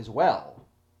staff as well,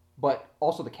 but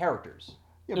also the characters.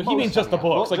 Yeah, No, he means just the yeah,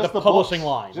 books, like just the the publishing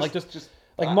books. line. Just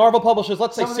Like Marvel publishes,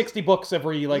 let's say some of the- 60 books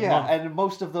every month. and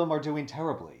most of them are doing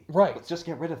terribly. Right. Let's just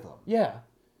get rid of them. Yeah.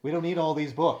 We don't need all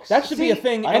these books. That should be a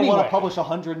thing I don't anyway. want to publish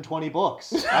 120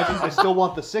 books. I still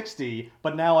want the 60,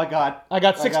 but now I got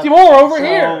 60 more over so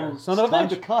here. Son of it's a time bitch.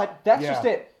 to cut. That's Yeah. just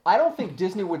it. I don't think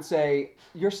Disney would say,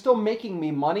 you're still making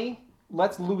me money.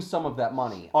 Let's lose some of that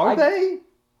money. Are they?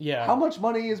 Yeah. How much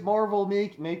money is Marvel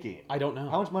making? I don't know.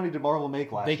 How much money did Marvel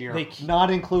make last They- year? they-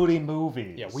 Not including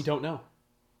movies. Yeah, we don't know.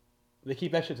 They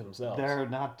keep that shit to themselves. They're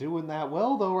not doing that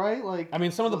well, though, right? Like, I mean,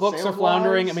 some of the books are sales-wise?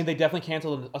 floundering. I mean, they definitely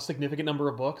canceled a significant number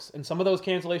of books, and some of those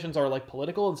cancellations are like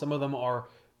political, and some of them are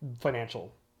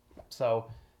financial. So,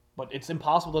 but it's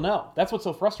impossible to know. That's what's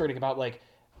so frustrating about like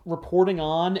reporting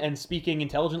on and speaking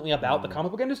intelligently about the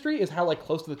comic book industry is how like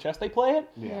close to the chest they play it.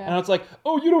 Yeah. And it's like,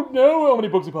 oh, you don't know how many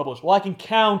books we publish. Well, I can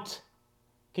count.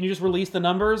 Can you just release the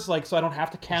numbers, like, so I don't have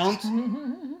to count?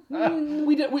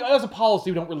 We as a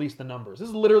policy, we don't release the numbers. This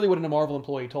is literally what a Marvel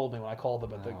employee told me when I called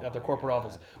them at their corporate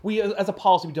office. We, as a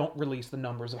policy, we don't release the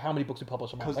numbers of how many books we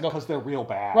publish a month. I go, Because they're real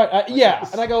bad. right, yeah.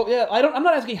 And I go, yeah, I'm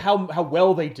not asking how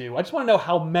well they do. I just want to know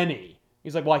how many.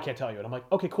 He's like, well, I can't tell you. And I'm like,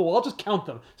 okay, cool. I'll just count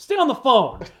them. Stay on the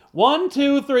phone. 1,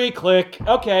 2, 3, click.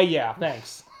 Okay, yeah,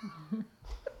 thanks.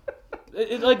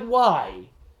 Like, why?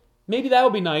 Maybe that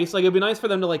would be nice. Like, it'd be nice for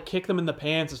them to, like, kick them in the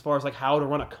pants as far as, like, how to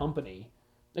run a company.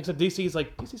 Except DC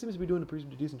seems to be doing a pretty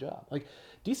decent job. Like,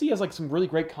 DC has, like, some really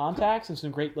great contacts and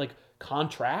some great, like,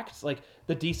 contracts. Like,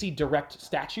 the DC Direct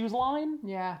Statues line.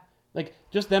 Yeah. Like,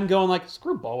 just them going, like,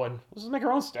 screw Bowen. Let's just make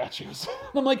our own statues.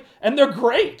 And I'm like, and they're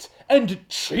great. And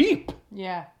cheap.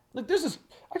 Yeah. Like, there's this...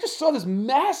 I just saw this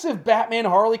massive Batman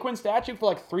Harley Quinn statue for,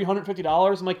 like,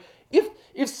 $350. I'm like, if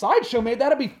Sideshow made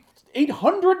that, it'd be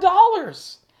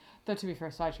 $800. Though, to be fair,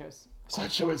 Sideshow's.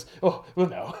 Sideshow is... Oh, well,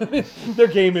 no. Their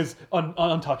game is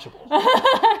untouchable.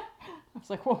 It's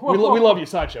like, whoa, We love you,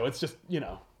 Sideshow. It's just, you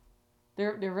know...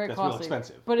 They're very That's real costly.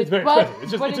 expensive. But It's very expensive.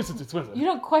 It's just expensive. You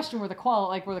don't question where the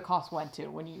where the cost went to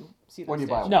when you see When those you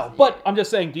buy statues. one. No, but I'm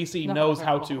just saying DC No, knows no,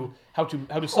 how no. to Or solve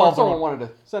if their someone own... wanted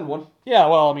to send one. Yeah,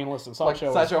 well, I mean, listen, Like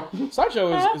Sideshow Sideshow.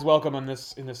 Sideshow is welcome in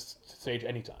this stage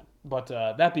anytime. But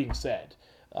that being said,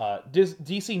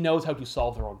 DC knows how to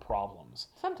solve their own problems,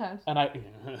 Sometimes. and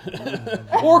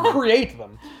or create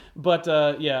them. But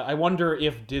yeah, I wonder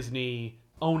if Disney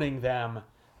owning them.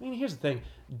 I mean, here's the thing: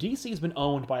 DC's been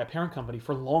owned by a parent company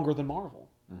for longer than Marvel,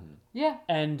 Yeah.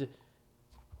 and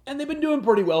they've been doing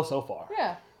pretty well so far.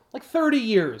 Yeah. Like 30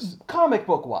 years. Comic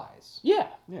book wise. Yeah.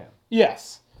 Yeah.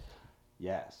 Yes.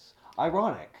 Yes.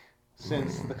 Ironic,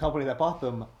 since the company that bought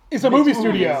them It's a makes movie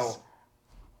studio.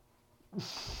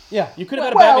 movies. Yeah, you could have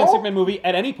had a Well- Batman Superman movie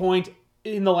at any point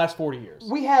in the last 40 years.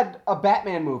 We had a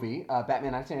Batman movie,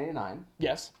 Batman 1989,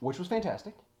 Yes. which was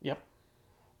fantastic. Yep.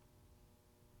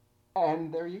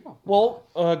 And there you go. Well,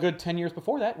 a good 10 years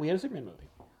before that, we had a Superman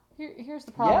movie. Here's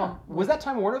the Yeah. problem. Was that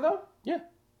Time Warner though? Yeah.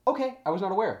 Okay, I was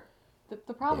not aware.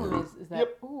 The problem is that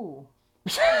Yep. ooh.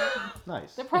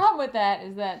 Nice. The problem with that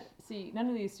is that see, none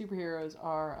of these superheroes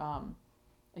are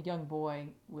a young boy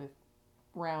with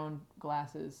round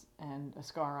glasses and a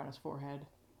scar on his forehead.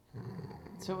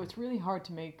 So it's really hard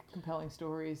to make compelling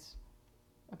stories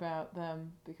about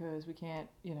them because we can't,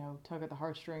 tug at the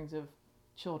heartstrings of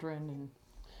children and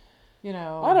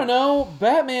I don't know.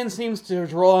 Batman seems to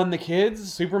draw on the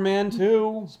kids. Superman,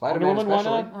 too. Spider-Man Wonder Woman, why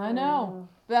especially. not? I know.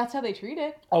 But that's how they treat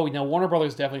it. Oh, Warner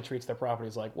Brothers definitely treats their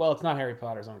properties like, well, it's not Harry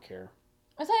Potter's, I don't care.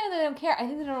 It's not even that they don't care. I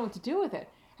think they don't know what to do with it.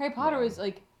 Harry Potter is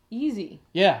like easy.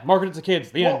 Yeah, marketed to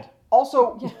kids. The end.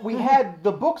 Also, we had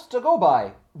the books to go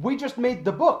by. We just made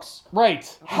the books.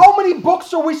 Right. How many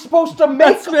books are we supposed to make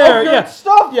That's fair, of your yeah.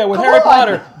 stuff? Yeah, with Come Harry on.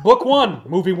 Potter, book 1,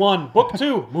 movie 1, book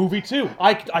 2, movie 2.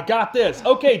 I got this.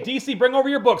 Okay, DC, bring over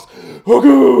your books.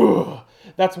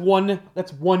 That's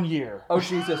one year. Oh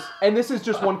Jesus! And this is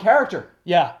just one character.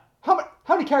 Yeah. How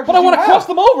many characters? But I do want you to have? cross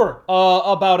them over.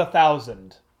 About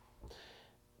 1,000.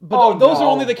 But Oh, those are no.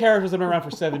 only the characters that have been around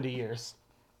for 70 years.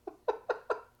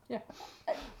 Yeah.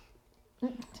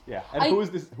 Yeah. And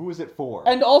who is it for?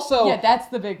 And also, Yeah, that's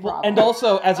the big problem. and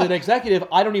also, as an executive,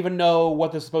 I don't even know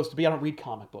what this is supposed to be. I don't read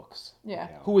comic books. yeah.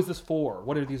 Who is this for?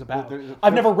 What are these about? They're-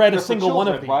 I've never read a they're for single one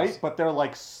of children, these. right? But they're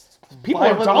like People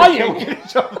are violently dying. killing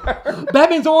each other.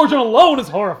 Batman's origin alone is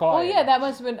horrifying. Well, yeah, that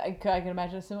must have been. I can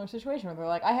imagine a similar situation where they're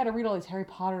like, I had to read all these Harry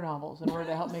Potter novels in order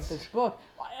to help make this book.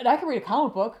 And I could read a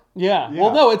comic book. Yeah. Yeah.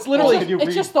 Well, no, it's literally. Did you it's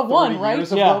read just the one, 30 right?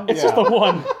 years of Yeah, them? it's just the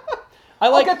one. I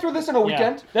I'll like. get through this in a Yeah.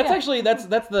 weekend. That's Yeah. actually that's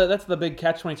the big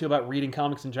catch-22 about reading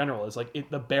comics in general. Is like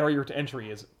the barrier to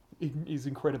entry is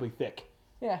incredibly thick.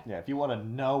 Yeah. Yeah, if you want to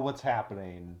know what's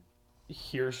happening,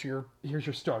 Here's your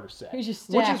starter set. Here's your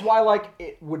stack. Which is why,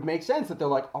 it would make sense that they're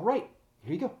like, all right,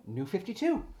 here you go, New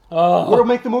 52. Oh. We'll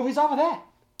make the movies off of that.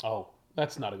 Oh,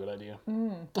 that's not a good idea. Do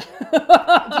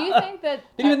you think that?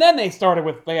 And even then, they started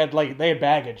with they had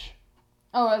baggage.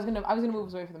 Oh, I was gonna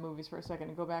move away from the movies for a second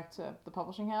and go back to the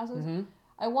publishing houses.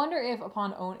 I wonder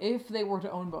if they were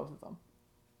to own both of them,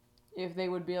 if they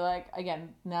would be like,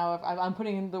 again, now if I'm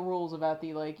putting in the rules about the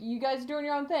you guys are doing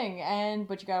your own thing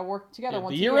but you gotta work together Yeah,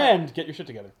 once the a year end, get your shit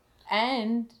together.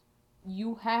 and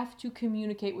you have to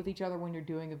communicate with each other when you're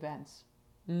doing events.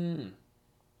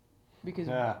 Because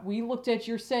Yeah. we looked at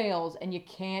your sales and you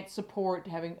can't support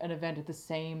having an event at the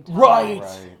same time. Right.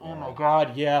 Right, Oh yeah. my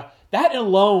god, yeah. That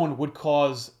alone would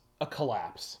cause a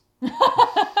collapse.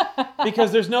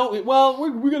 Because there's no we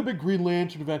got a big Green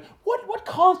Lantern event. What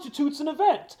what constitutes an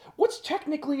event? What's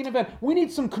technically an event? We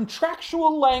need some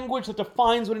contractual language that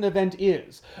defines what an event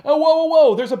is. Oh,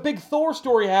 whoa, there's a big Thor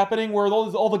story happening where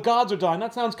all the gods are dying.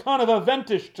 That sounds kind of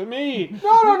eventish to me.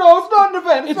 No, it's not an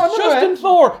event. It's not an just event. in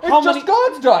Thor. It's just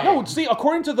gods dying. No, see,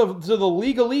 according to the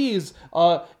legalese,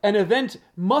 an event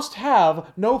must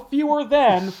have no fewer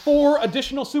than 4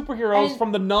 additional superheroes And-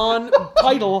 from the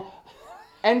non-title.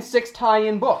 And 6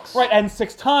 tie-in books. Right, and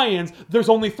 6 tie-ins. There's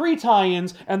only 3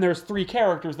 tie-ins, and there's 3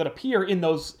 characters that appear in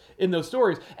those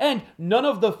stories. And none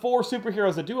of the 4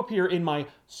 superheroes that do appear in my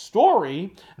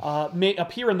story may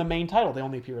appear in the main title. They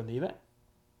only appear in the event.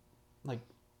 Like,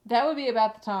 That would be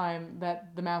about the time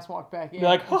that the mouse walked back in. you're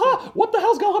like, haha, what the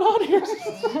hell's going on here?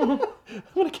 I'm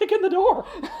gonna kick in the door.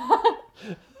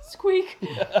 Squeak.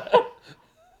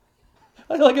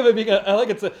 I like it being I like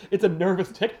it's a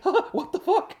nervous tick. What the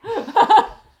fuck?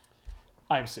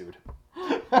 I'm sued.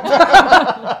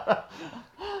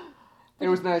 It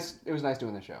was nice. It was nice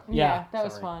doing the show. Yeah, that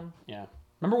was sorry. fun. Yeah.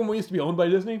 Remember when we used to be owned by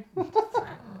Disney? We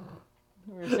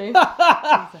were safe.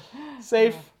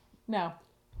 Safe. No,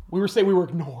 We were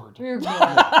ignored. we were ignored.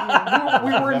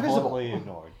 We were invisible. Definitely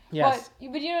ignored. Yes.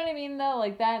 But you know what I mean though,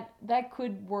 like that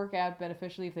could work out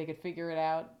beneficially if they could figure it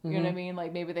out. You know what I mean?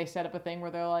 Like maybe they set up a thing where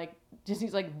they're like,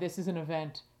 Disney's like, this is an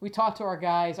event. We talked to our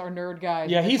guys, our nerd guys.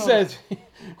 Yeah, and they he told us- says.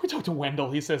 We talked to Wendell.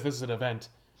 He says this is an event.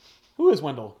 Who is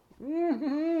Wendell?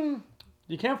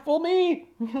 You can't fool me.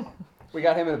 We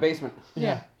got him in the basement.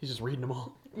 Yeah. He's just reading them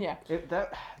all. Yeah.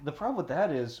 The problem with that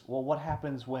is, well, what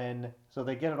happens when? So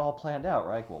they get it all planned out,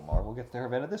 right? Well, Marvel gets their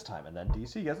event at this time, and then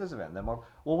DC gets this event, and then Marvel.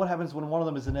 Well, what happens when one of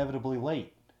them is inevitably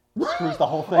late? Screws the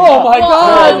whole thing. Oh up. my Well,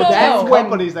 god! no, no, That's no. when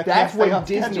Companies that that's can't stay when on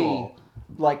Disney schedule.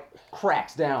 like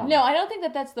cracks down. No, I don't think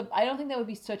I don't think that would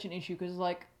be such an issue because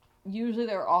like usually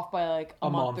they're off by like a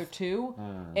month or 2.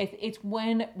 It's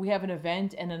when we have an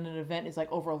event and then an event is like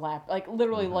overlap, like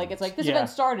literally like it's like this Yeah. event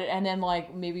started and then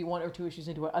like maybe 1 or 2 issues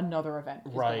into it, another event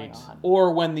is Right. going on.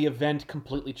 Or when the event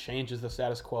completely changes the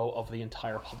status quo of the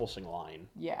entire publishing line.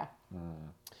 Yeah.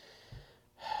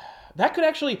 That could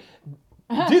actually.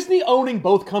 Disney owning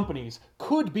both companies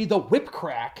could be the whip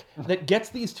crack that gets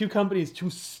these 2 companies to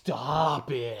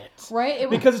stop it. Right? It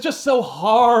would- Because it's just so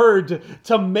hard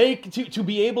to make to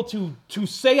be able to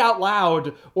say out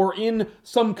loud or in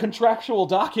some contractual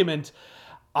document,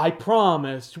 I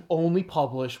promise to only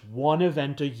publish 1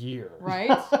 event a year.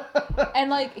 Right? And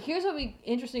like here's what would be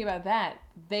interesting about that.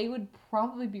 They would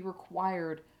probably be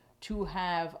required to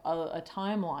have a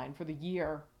timeline for the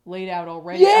year laid out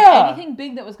already. Yeah. Of anything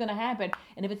big that was going to happen.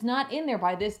 And if it's not in there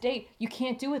by this date, you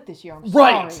can't do it this year. I'm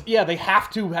Right. sorry. Yeah, they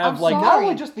have to have I'm like sorry. Not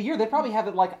only just the year, they probably have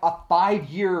it like a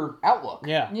 5-year outlook.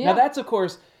 Yeah. Yeah. Now that's of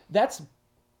course that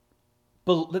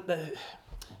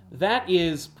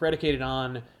is predicated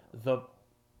on the.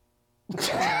 I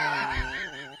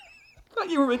thought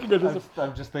you were making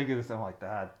I'm just thinking this. I'm like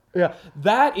that. Yeah,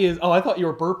 that is. Oh, I thought you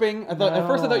were burping. I thought at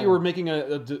first I thought you No. were making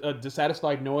a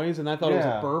dissatisfied noise, and I thought it was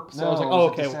a burp. So I was like, it oh, was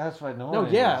a okay. dissatisfied noise. No,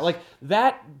 yeah, like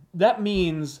that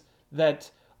means that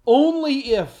only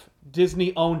if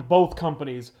Disney owned both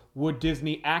companies would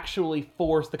Disney actually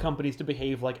force the companies to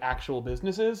behave like actual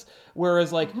businesses,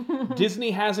 whereas like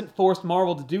Disney hasn't forced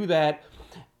Marvel to do that,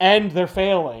 and they're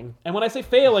failing. And when I say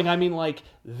failing, I mean like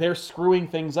they're screwing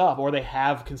things up, or they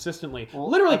have consistently. Well,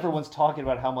 Literally, everyone's talking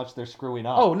about how much they're screwing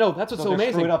up. oh no, that's what's so so they're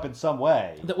amazing. screwing up in some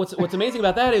way. What's amazing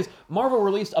about that is Marvel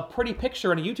released a pretty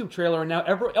picture and a YouTube trailer, and now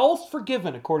all's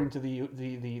forgiven according to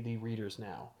the readers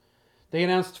now. They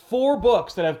announced 4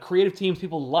 books that have creative teams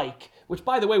people like, which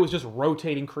by the way was just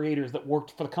rotating creators that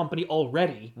worked for the company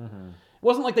already. It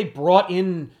wasn't like they brought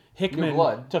in New Hickman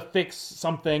blood. to fix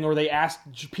something, or they asked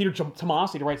Peter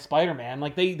Tomasi to write Spider-Man.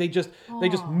 Like they just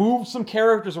moved some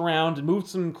characters around and moved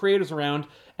some creators around,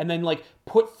 and then like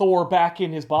put Thor back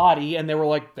in his body, and they were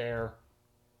like there.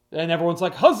 And everyone's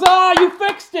like, huzzah, you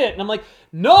fixed it! And I'm like,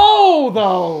 no,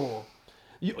 though!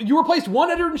 You replaced one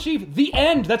editor-in-chief, the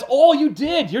end, that's all you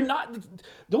did! You're not...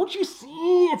 Don't you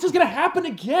see? It's just gonna happen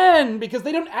again, because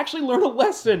they don't actually learn a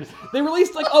lesson. They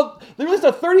released like a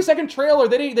 30-second trailer,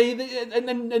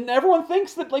 and everyone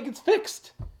thinks that like it's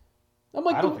fixed. I'm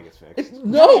like, I don't think it's fixed.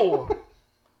 No!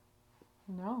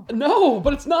 No. No,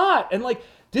 but it's not. And like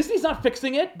Disney's not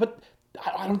fixing it, but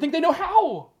I don't think they know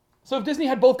how. So if Disney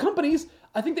had both companies,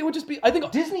 I think they would just be. I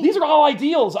think Disney- these are all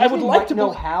ideals. I would Disney like might to know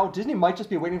believe. how. Disney might just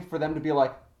be waiting for them to be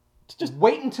like, Just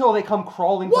wait until they come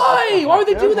crawling. why? Why would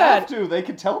they do that? Have to. They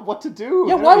can tell them what to do.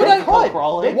 Yeah, why would They I? could.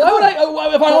 Crawling. Why would I?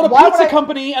 If I own a why would pizza I-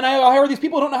 company and I hire these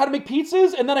people who don't know how to make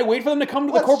pizzas, and then I wait for them to come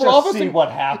to the Let's corporate just office see and what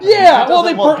happens. yeah, It well,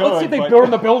 they doesn't look burn. Let's see if good, they but-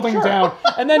 burn the building Sure. down,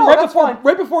 and then No, right that's before fine.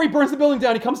 right before he burns the building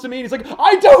down, he comes to me and he's like,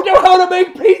 "I don't know how to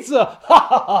make pizza."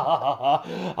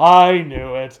 I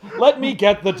knew it. Let me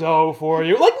get the dough for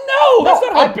you. Like, no, that's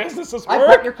not how businesses I work.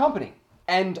 bought your company,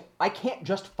 and I can't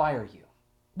just fire you.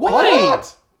 Why?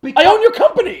 not? I own your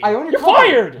company. I own your You're company.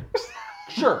 fired.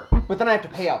 Sure, but then I have to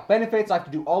pay out benefits. I have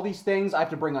to do all these things. I have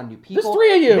to bring on new people. There's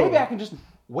 3 of you. Maybe I can just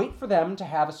wait for them to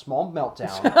have a small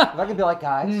meltdown. And I can be like,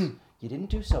 guys, you didn't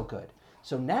do so good.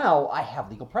 So now I have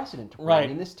legal precedent to bring Right.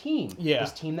 in this team. Yeah,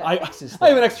 This team that I fixes have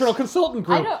an things. external consultant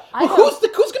group. I Well,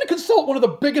 don't- who's going to consult one of the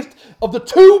biggest of the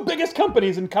 2 biggest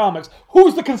companies in comics?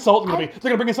 Who's the consultant going to be? They're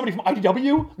going to bring in somebody from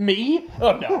IDW? Me?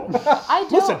 Oh no! I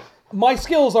don't. Listen, my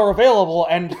skills are available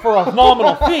and for a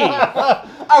nominal fee.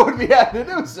 I would be happy to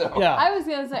do so. Yeah. I was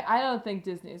gonna say I don't think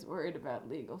Disney's worried about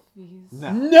legal fees.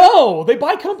 No, they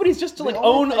buy companies just to The like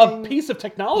only own thing- a piece of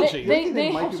technology. The only thing they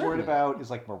They- might be certainly. worried about is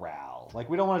like morale. Like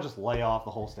we don't want to just lay off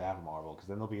the whole staff of Marvel because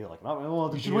then they'll be like, oh, we don't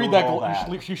want to You should deal read with that. all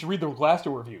that. You should read the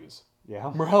Glassdoor reviews.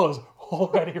 Yeah. Morale is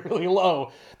already really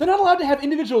low. They're not allowed to have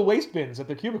individual waste bins at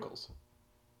their cubicles.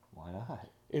 Why not?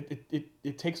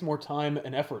 It takes more time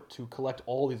and effort to collect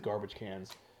all these garbage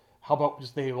cans. How about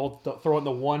just they all throw it in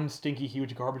the one stinky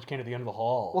huge garbage can at the end of the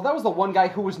hall? Well, that was the one guy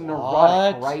who was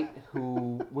neurotic, What? right?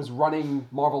 Who was running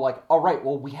Marvel like, all right,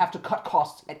 well, we have to cut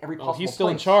costs at every possible He's still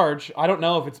in place. charge. I don't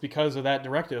know if it's because of that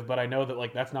directive, but I know that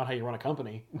like that's not how you run a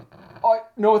company.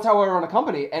 No, it's how I run a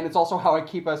company, and it's also how I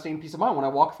keep a sane peace of mind when I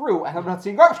walk through and I'm not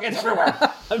seeing garbage cans everywhere.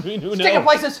 I mean, who Sticking knows?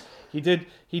 places. He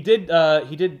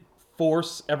did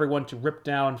force everyone to rip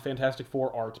down Fantastic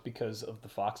Four art because of the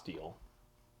Fox deal.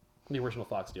 The original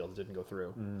Fox deal that didn't go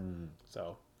through.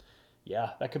 So,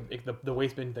 yeah, that could the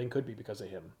waste bin thing could be because of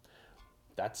him.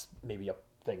 That's maybe a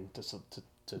thing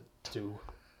to do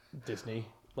Disney.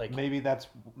 Like Maybe that's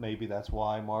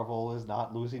why Marvel is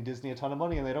not losing Disney a ton of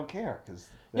money and they don't care because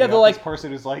Yeah, they're this like-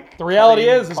 person who's like the reality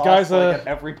cutting is this costs, guy's like, a- at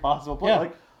every possible point. Yeah.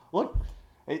 Like, look,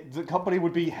 the company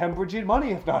would be hemorrhaging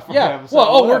money if not for yeah. him. So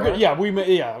Well, we're whatever. good. Yeah, we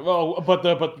may, yeah. Oh,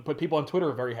 but people on Twitter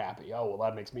are very happy. Oh, well,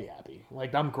 that makes me happy.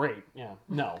 Like I'm great. Yeah.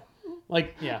 No.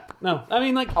 Like yeah. No. I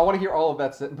mean like I want to hear all of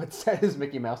that, but said is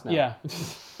Mickey Mouse now. yeah.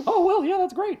 Oh well, yeah,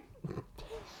 that's great.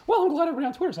 Well, I'm glad everybody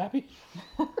on Twitter's happy.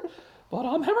 But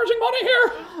I'm hemorrhaging money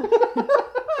here.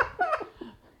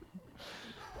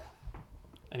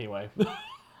 Anyway.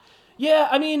 Yeah,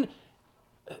 I mean,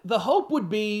 the hope would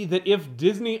be that if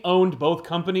Disney owned both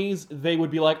companies, they would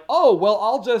be like, oh, well,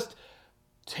 I'll just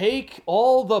take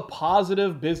all the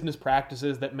positive business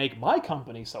practices that make my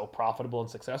company so profitable and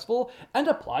successful and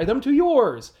apply them to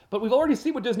yours. But we've already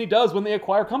seen what Disney does when they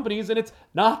acquire companies, and it's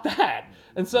not that.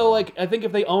 And so, like, I think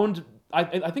if they owned,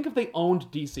 I think if they owned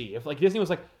DC, if like Disney was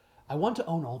like, I want to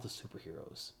own all the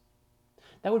superheroes,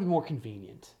 that would be more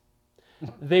convenient.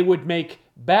 They would make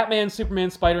Batman, Superman,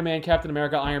 Spider-Man, Captain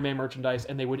America, Iron Man merchandise,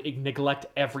 and they would neglect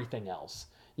everything else.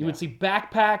 You would see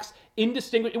backpacks,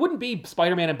 indistinguishable. It wouldn't be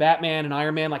Spider-Man and Batman and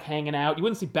Iron Man like hanging out. You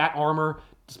wouldn't see Bat armor,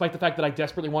 despite the fact that I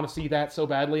desperately want to see that so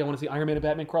badly. I want to see Iron Man and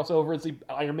Batman cross over and see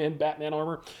Iron Man, Batman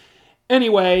armor.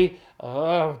 Anyway,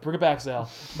 bring it back, Sal.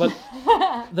 But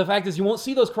the fact is, you won't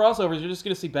see those crossovers. You're just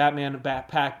going to see Batman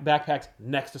backpacks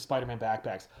next to Spider-Man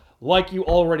backpacks, like you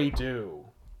already do.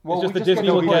 Well, it's just we that just Disney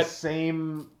get will It'll be get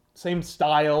the same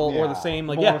style or the Yeah, same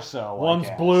like more yeah. so, I One's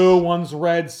guess. blue, one's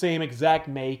red, same exact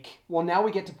make. Well, now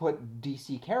we get to put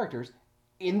DC characters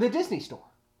in the Disney store,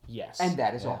 Yes, and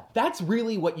that is all. That's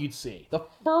really what you'd see. The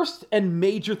first and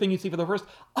major thing you'd see for the first,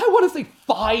 I want to say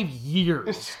 5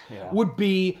 years, Yeah. would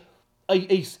be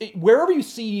wherever you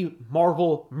see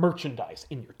Marvel merchandise,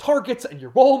 in your Targets and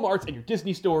your Walmarts and your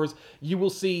Disney stores, you will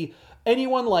see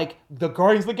anyone like the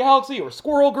Guardians of the Galaxy or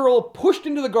Squirrel Girl pushed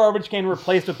into the garbage can and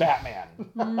replaced with Batman.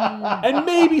 And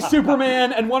maybe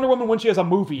Superman and Wonder Woman when she has a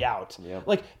movie out. Yep.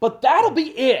 Like, but that'll be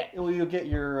it. Well, you'll get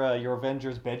your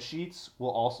Avengers bed sheets.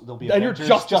 There'll be And your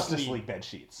Avengers Justice League bed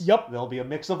sheets. Yep. There'll be a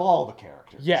mix of all the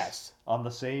characters. Yes. On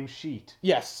the same sheet.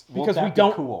 Yes, Won't because that we be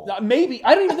don't. cool? Maybe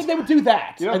I don't even think they would do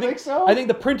that. You don't think so? I think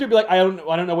the printer would be like, I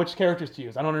don't know which characters to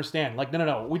use. I don't understand. Like,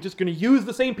 no. We're just going to use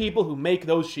the same people who make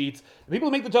those sheets. The people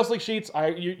who make the Justice League sheets,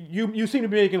 you seem to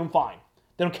be making them fine.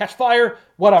 They don't catch fire.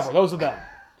 Whatever. Those are them.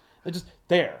 They're just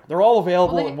there. They're all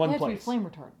available Well, in one they have to be place. flame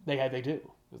retardant. They do.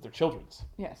 Because they're children's.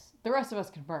 Yes, the rest of us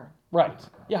can burn. Right.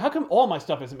 Yeah. How come all my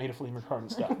stuff isn't made of flame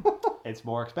retardant stuff? It's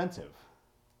more expensive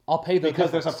I'll pay the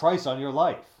because there's a difference. price on your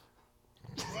life.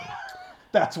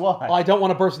 That's why. I don't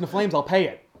want to burst into flames. I'll pay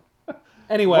it.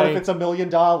 Anyway, What if it's $1 million?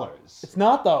 it's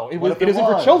not though. What if it it isn't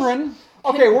for was? children.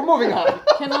 Okay, we're moving on.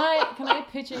 Can I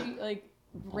pitch a like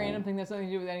random thing that's nothing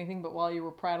to do with anything? But while you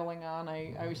were prattling on,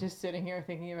 I was just sitting here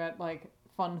thinking about like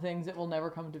fun things that will never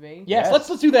come to be. Yes, Yes.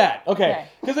 let's do that. Okay. Okay.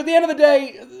 Because at the end of the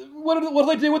day, what do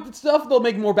they do with the stuff? They'll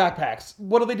make more backpacks.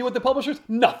 What do they do with the publishers?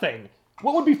 Nothing.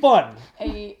 What would be fun?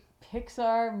 A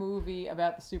Pixar movie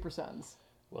about the Super Sons.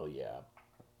 Well, yeah,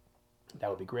 that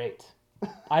would be great.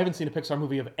 I haven't seen a Pixar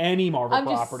movie of any Marvel I'm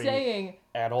just property saying,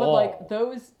 at but all. like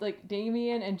those, like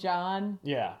Damien and John,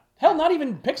 Yeah. Hell, not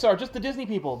even Pixar, just the Disney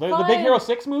people. The Big Fine. Hero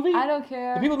 6 movie? I don't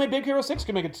care. The people who made Big Hero 6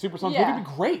 could make a Super Sons Yeah. movie. It'd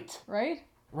be great. Right?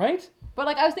 Right? But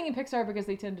like I was thinking Pixar because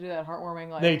they tend to do that heartwarming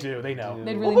like They do. They know.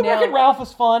 They'd Well, really but Wreck-It nail. Ralph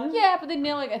was fun. Yeah, but they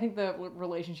nail like I think the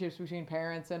relationships between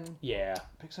parents and Yeah.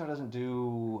 Pixar doesn't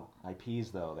do IPs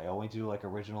though. They only do like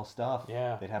original stuff.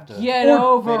 Yeah. They'd have to. get Or-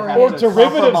 over they'd it. have Or to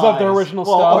derivatives of compromise. their original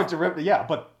well, stuff. Or derivative, yeah,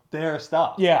 but their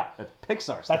stuff. Yeah. That's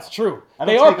Pixar stuff. That's true. I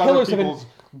They don't are take other pillars of people's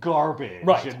garbage.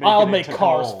 Right. and I'll it make into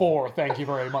Cars gold. 4. Thank you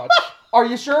very much. Are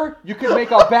you sure? You could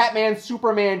make a Batman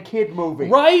Superman kid movie.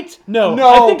 Right? No. No,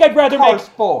 I think I'd rather Cars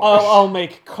make 4. I'll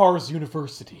make Cars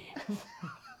University.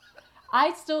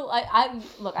 I still I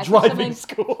look I think Driving something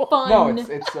school. fun No, it's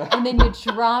and then you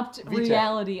dropped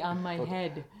reality on my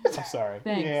head. I'm sorry.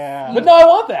 Thanks. Yeah. But no, I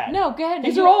want that. No, go ahead.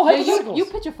 These You- are all no, you, hypotheticals. you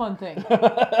pitch a fun thing.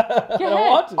 I don't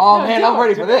want to. Oh No, man, do I'm it.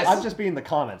 ready for this. I'm just being the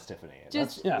comments, Tiffany.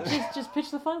 Just, Yeah. just pitch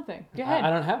the fun thing. Go I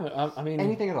ahead. don't have it. I mean,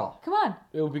 Anything at all. Come on.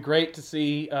 it would be great to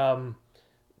see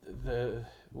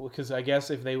because I guess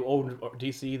if they owned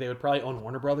DC, they would probably own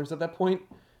Warner Brothers at that point,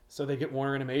 so they get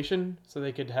Warner Animation, so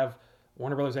they could have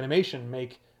Warner Brothers Animation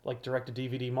make like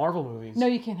direct-to-DVD Marvel movies. No,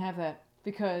 you can't have that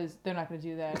because they're not going to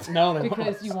do that. No, they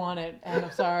because won't. you want it, and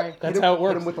I'm sorry. That's Hit how it him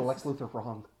works. with the Lex Luthor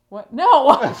wrong. What? No,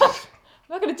 I'm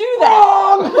not going to do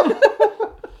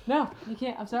that. No, you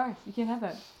can't. I'm sorry. You can't have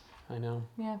that. I know.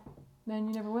 Yeah. Then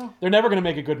you never will. They're never going to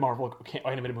make a good Marvel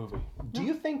animated movie. Do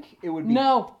you think it would be?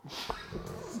 No.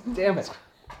 Damn it.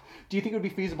 Do you think it would be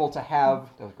feasible to have?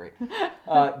 That was great.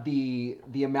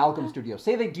 The Amalgam Studio.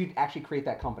 Say they do actually create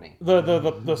that company. The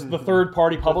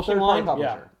third-party publishing Third-party line.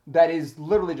 publisher that is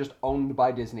literally just owned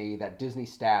by Disney. That Disney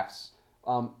staffs.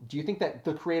 Do you think that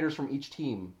the creators from each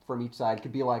team, from each side,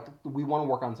 could be like, we want to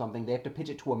work on something? They have to pitch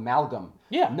it to Amalgam.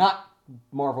 Yeah. Not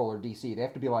Marvel or DC. They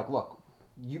have to be like, look,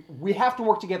 we have to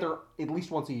work together at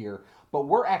least once a year, but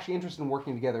we're actually interested in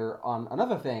working together on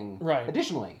another thing. Right.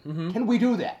 Additionally, can we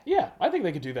do that? Yeah, I think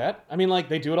they could do that. I mean, like,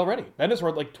 they do it already. Bendis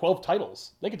wrote, like, 12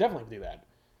 titles. They could definitely do that.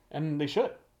 And they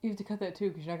should. You have to cut that too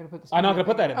because you're not going to put the. I'm not going to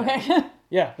put that in there. Okay.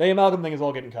 Yeah, the amalgam thing is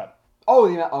all getting cut. Oh,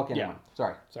 okay. Yeah. Never mind.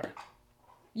 Sorry. Sorry.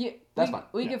 Yeah, That's we, fine.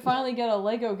 We could finally get a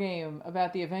Lego game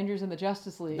about the Avengers and the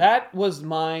Justice League. That was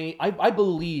my... I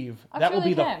believe I'm that sure will be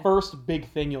they the can. first big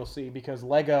thing you'll see because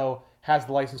Lego has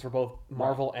the license for both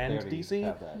Marvel They and already DC.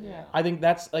 have that, Yeah. I think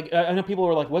that's like I know people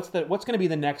are like, what's going to be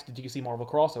the next DC Marvel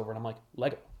crossover? And I'm like,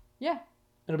 Lego. Yeah.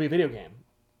 It'll be a video game,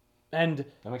 and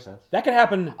That makes sense. that could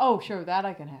happen. Oh, sure, that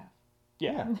I can have.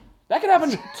 Yeah, that could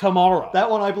happen tomorrow. That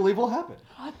one I believe will happen.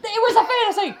 It was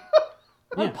a fantasy.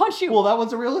 I'm gonna punch you. Well, that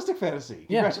one's a realistic fantasy.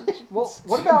 Yeah. Congratulations. Well,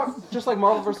 what about just like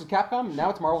Marvel versus Capcom? Now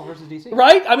it's Marvel versus DC.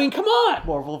 Right? I mean, come on.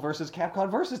 Marvel versus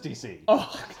Capcom versus DC. Oh,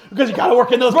 because you got to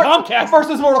work in those Comcast.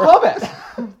 Versus Mortal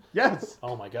Kombat. Yes.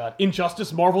 Oh my God,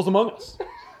 Injustice Marvel's Among Us.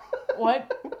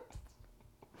 What?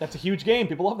 That's a huge game.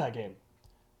 People love that game.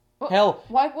 Well, Hell,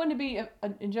 why wouldn't it be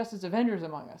Injustice Avengers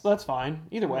Among Us? that's fine.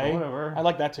 Either way, whatever. I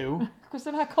like that too. Because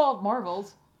they're not called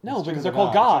Marvels. No, It's true, because they're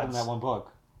not. called It's in gods. that one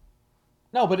book.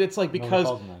 No, but it's like they because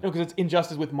called them that. because it's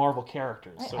Injustice with Marvel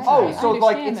characters. So it's Oh, I so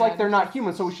like understand it's like that. they're not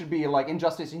human, so we should be like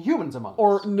Injustice and Humans Among Us.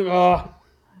 or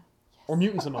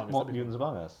Mutants Among Us. Well, That'd be Mutants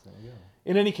Among Us. There you go.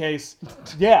 In any case,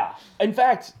 yeah. In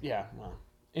fact, yeah. Well,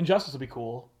 Injustice would be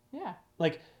cool. Yeah.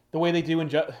 Like the way they do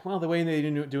the way they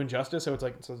do Injustice. So it's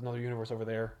like so there's another universe over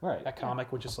there. Right. That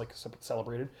comic, which is like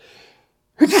celebrated.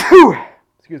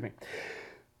 Excuse me.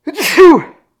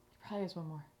 Probably has one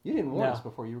more. You didn't warn No. us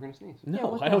before you were going to sneeze. No,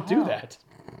 what I the don't do hell? that.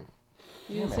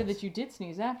 You didn't say that you did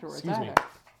sneeze afterwards Excuse me. either.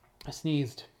 I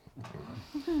sneezed.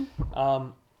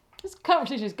 This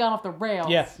conversation has gone off the rails.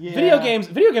 Yeah. Yeah. Video games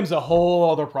is a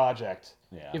whole other project.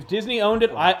 Yeah. If Disney owned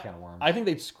it, Like a can of worms. I think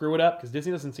they'd screw it up because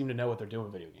Disney doesn't seem to know what they're doing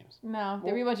with video games. No,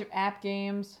 there'd be a bunch of app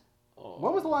games.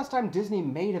 When was the last time Disney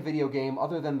made a video game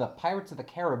other than the Pirates of the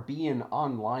Caribbean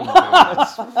online game?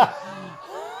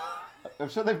 I'm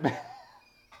sure they've been.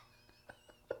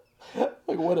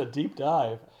 Like what a deep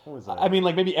dive. What was that? I mean,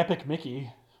 like maybe Epic Mickey.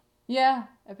 Yeah,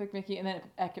 Epic Mickey, and then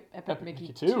Epic Mickey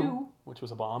 2. which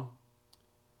was a bomb.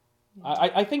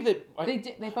 I think that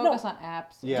They focus on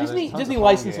apps. Yeah, Disney there's tons of fun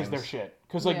licenses games. their shit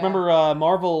because like Yeah. remember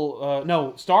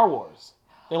Marvel Star Wars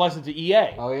They licensed to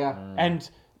EA. Oh yeah. And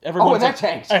everyone. and that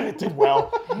tanked. And it did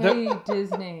well. Hey,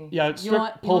 Disney. Yeah,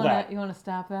 pull that. You want to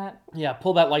stop that? Yeah,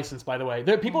 pull that license. By the way,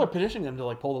 people are petitioning them to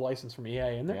like pull the license from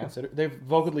EA, and they've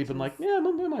vocally been like, "Yeah,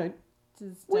 we might,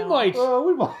 Just we don't. might,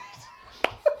 We might.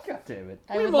 God damn it.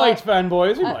 I we would might, love-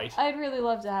 fanboys, we might." I'd really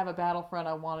love to have a Battlefront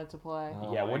I wanted to play.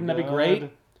 Oh Yeah, my wouldn't that be God.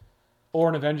 great? Or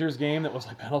an Avengers game that was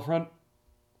like Battlefront.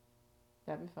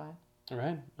 That'd be fine. All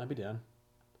right, I'd be down.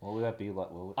 What would that be like?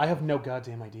 I have no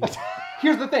goddamn idea.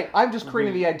 Here's the thing. I'm just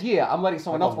creating the idea. I'm letting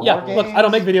someone else work. Yeah, War look, I don't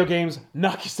games? make video games.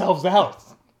 Knock yourselves out.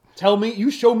 Tell me,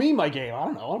 you show me my game. I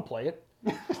don't know. I don't play it.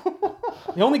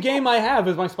 The only game I have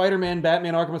is my Spider-Man,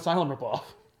 Batman, Arkham Asylum ripoff.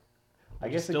 I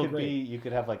guess it still could great. be, you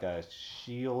could have like a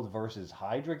Shield versus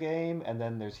Hydra game, and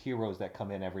then there's heroes that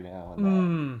come in every now and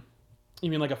then. You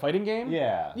mean like a fighting game?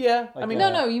 Yeah. Yeah. I Like mean,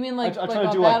 No, you mean like I'm like trying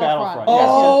on to do like Battlefront. Battlefront.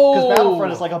 Oh! Because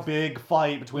Battlefront is like a big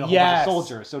fight between a whole bunch Yes. of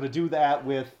soldiers. So to do that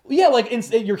with yeah, like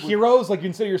your heroes, like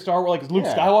instead of your Star Wars, like Luke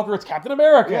Yeah. Skywalker, it's Captain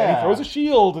America. And he Yeah. throws a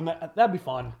shield, and that'd be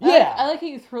fun. I Yeah. like how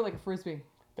you throw like a frisbee.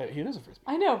 He is a frisbee.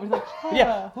 I know, but like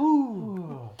Yeah.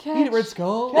 Ooh. Catch. Eat it, Red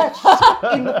Skull.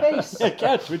 In the face. Yeah,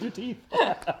 catch with your teeth.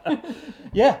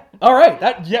 Yeah. All right.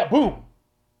 Boom.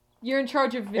 You're in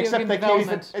charge of video except game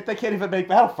they can't even make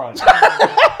Battlefront.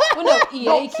 Well, no,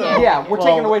 EA can. Yeah, we're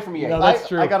taking away from EA. no, that's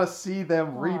true. I gotta see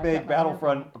them I remake got my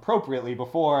Battlefront appropriately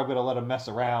before I'm gonna let them mess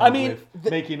around I mean,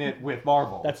 with making it with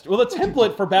Marvel. That's well. The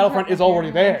template for Battlefront is already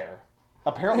there.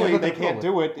 Apparently Yeah, they but can't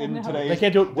do it in know. today's They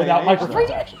can't do it day without and age, though.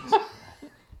 microtransactions.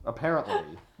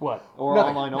 Apparently. What? Or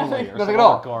Nothing. online only or Nothing some at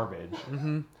all. other garbage.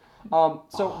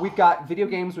 So we've got video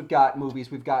games, we've got movies,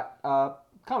 we've got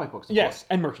comic books. Of Yes, course.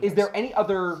 and merchandise. Is there any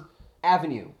other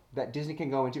avenue that Disney can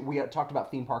go into? We talked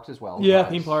about theme parks as well. Yeah,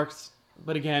 theme parks.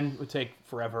 But again, it would take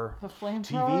forever. The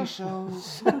flamethrower. TV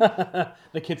shows.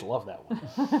 The kids love that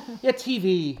one. Yeah,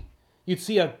 TV. You'd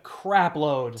see a crap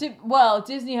load. Well,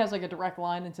 Disney has like a direct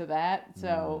line into that,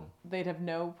 so they'd have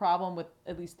no problem with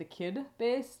at least the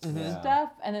kid-based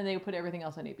stuff, and then they would put everything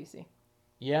else on ABC.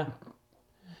 Yeah.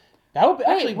 That would be,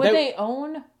 actually. Wait, would they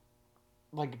own?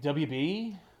 like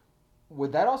WB?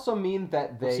 Would that also mean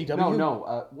that they? CW?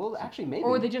 No. Well, actually, maybe. Or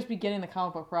would they just be getting the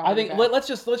comic book property? I think back? let's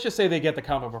just say they get the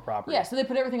comic book property. Yeah, so they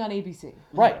put everything on ABC.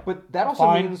 Right. But that also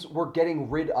Fine. means we're getting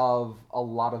rid of a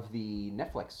lot of the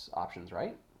Netflix options,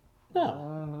 right?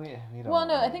 No. We don't Well,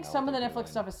 no, I really think know some of what the they're Netflix doing.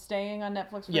 stuff is staying on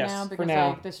Netflix for Yes, now for because now.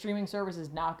 like the streaming service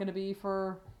is not going to be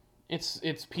for It's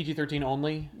PG-13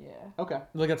 only. yeah. Okay.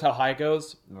 Like that's how high it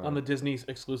goes on Right. the Disney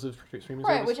exclusive streaming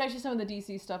Right, service. which actually some of the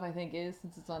DC stuff I think is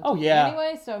since it's on Oh, TV yeah.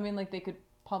 anyway. So I mean, like they could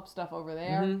pump stuff over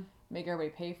there, Mhm. make everybody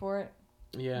pay for it.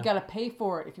 Yeah. You gotta pay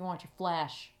for it if you want your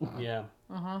Flash. Yeah.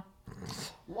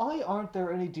 Why aren't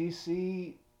there any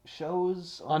DC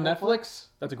shows On Netflix?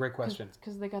 That's a great question.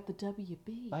 Because they got the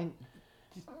WB.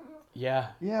 Yeah.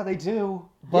 Yeah, they do.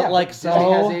 But Yeah, like Disney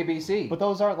so has ABC. But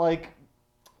those aren't like,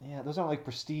 those aren't like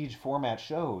prestige format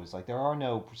shows. Like there are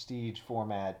no prestige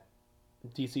format.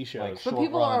 DC shows. Like, But short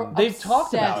people run. are They've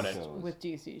talked about obsessed it. with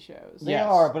DC shows. They Yes.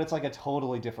 are, but it's like a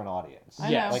totally different audience. I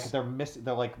Yes. know. Like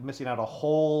they're like missing out a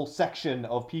whole section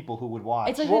of people who would watch.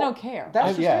 It's like Well, they don't care. That's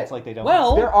just yeah, it. it's like they don't.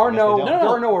 Well, There are I guess no, they don't. there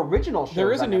are no original shows.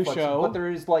 There is a on new Netflix, show. but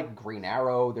there is like Green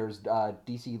Arrow. There's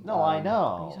DC. No, I Are you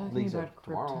know. talking Leagues about of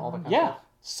Tomorrow, all that Krypton? kind of yeah. stuff.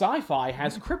 Sci-Fi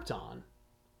has Krypton.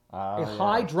 Oh, A yeah.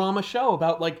 high drama show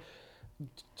about like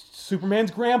Superman's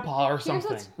grandpa or Here's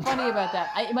something. what's funny about that.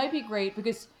 It might be great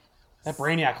because That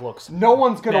Brainiac looks. No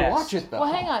one's gonna Best. watch it though.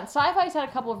 well, hang on. Sci-Fi's had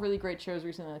a couple of really great shows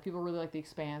recently. Like, people really like The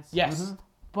Expanse. Yes.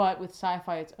 But with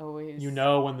Sci-Fi, it's always You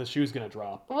know when the shoe's gonna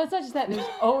drop. Well, it's not just that. There's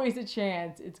always a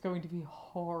chance it's going to be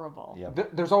horrible. Yep.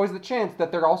 There's always the chance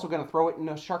that they're also gonna throw it in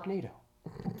a Sharknado.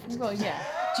 Well, yeah.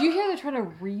 Do you hear they're trying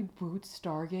to reboot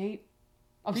Stargate?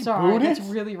 I'm Reboot sorry, it? it's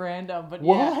really random, but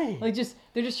Why? yeah, like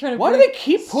they're just trying to. Why do bring- they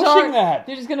keep pushing start- that?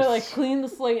 They're just gonna like clean the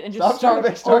slate and just Stop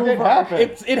trying start to make Stargate over.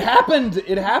 happen. It happened.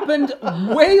 It happened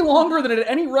way longer than it had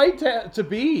any right to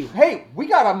be. Hey, we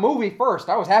got a movie first.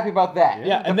 I was happy about that.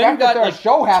 Yeah, The and then fact you got that like a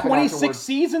show happened 26 afterwards,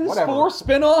 seasons, whatever. 4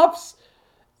 spin-offs,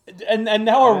 and now a And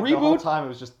the whole reboot. time it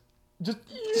was just Just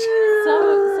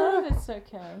Some of it's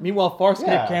okay. meanwhile, Farscape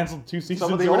Yeah. canceled 2 seasons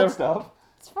some of the or old whatever. stuff.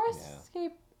 As far as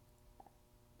Escape,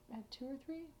 at 2 or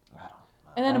 3, I don't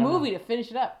and then a I don't movie to finish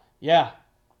it up. Yeah.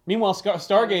 Meanwhile,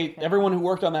 Stargate, everyone who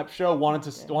worked on that show wanted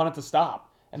to stop,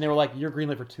 and they were like, "You're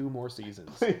greenlit for 2 more seasons."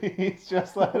 Please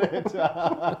just let it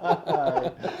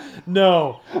die.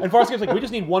 No. And Farscape's like, "We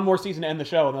just need 1 more season to end the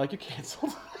show," and they're like, "You're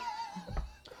canceled."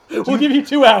 We'll give you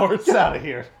 2 hours. Get out of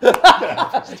here.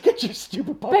 Get your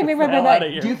stupid puppet Bang, bang, bang, hell bang, out bang.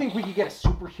 of here. Do you think we could get a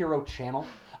superhero channel?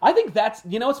 I think that's,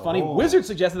 you know what's funny? Oh. Wizard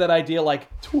suggested that idea like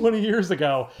 20 years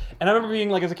ago. And I remember being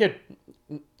like, as a kid,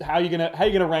 how you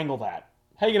gonna wrangle that?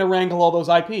 How you gonna wrangle all those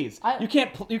IPs? You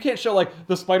can't show like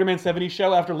the Spider-Man 70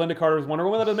 show after Linda Carter's Wonder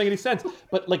Woman. That doesn't make any sense.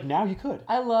 But like now you could.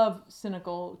 I love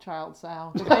cynical child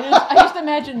Sal. I just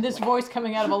imagine this voice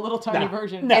coming out of a little tiny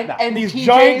version. And these TJs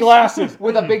giant glasses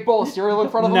with a big bowl of cereal in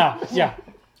front of them. No, yeah.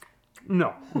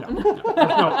 No.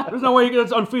 There's no way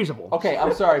it's unfeasible. Okay,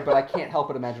 I'm sorry, but I can't help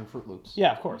but imagine Fruit Loops.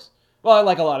 Yeah, of course. Well, I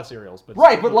like a lot of cereals, but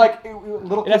Right, but like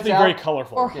little it has kids to be out, very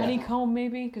colorful. Or honeycomb,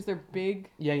 maybe, because they're big.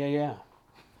 Yeah.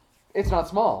 it's not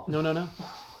small. No.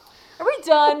 Are we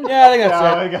done? Yeah, I think that's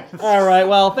Yeah, I it. guess. All right.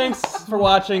 Well, thanks for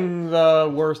watching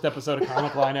the worst episode of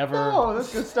Comic Line ever. Oh,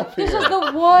 that's good stuff here. This is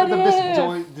the what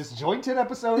The if. disjointed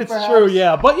episode, It's perhaps? true,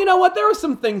 yeah. But you know what? There were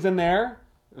some things in there.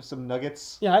 There's some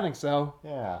nuggets. Yeah, I think so.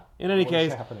 Yeah. In any What is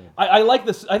case, happening? I like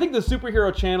this. I think the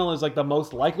superhero channel is like the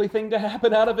most likely thing to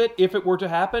happen out of it, if it were to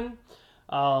happen.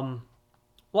 A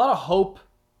lot of hope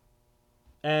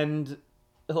and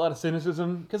a lot of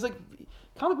cynicism, because like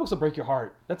comic books will break your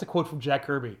heart. That's a quote from Jack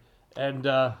Kirby, and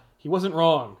he wasn't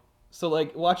wrong. So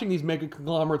like watching these mega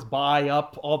conglomerates buy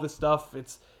up all this stuff,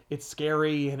 it's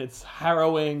scary and it's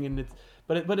harrowing and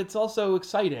but it's also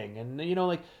exciting, and you know,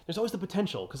 like there's always the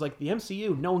potential, because like the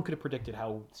MCU, no one could have predicted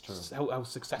how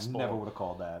successful. Never would have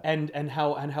called that. And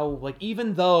how like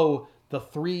even though the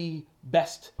three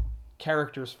best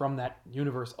characters from that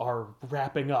universe are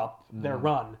wrapping up their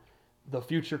run, the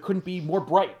future couldn't be more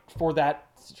bright for that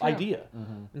idea.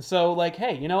 And so like,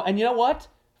 hey, you know what?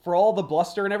 For all the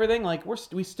bluster and everything, like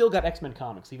we still got X-Men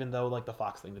comics, even though like the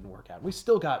Fox thing didn't work out. We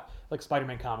still got like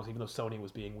Spider-Man comics, even though Sony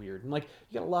was being weird. And like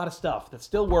you got a lot of stuff that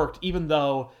still worked, even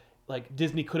though like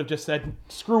Disney could have just said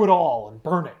screw it all and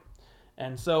burn it.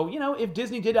 And so, you know, if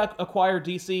Disney did acquire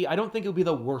DC, I don't think it would be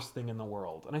the worst thing in the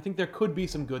world. And I think there could be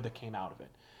some good that came out of it.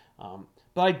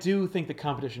 But I do think the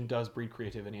competition does breed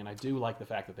creativity, and I do like the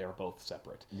fact that they are both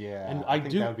separate. Yeah, and I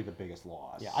think that would be the biggest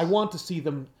loss. Yeah, I want to see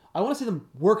them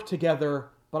work together,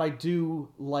 but I do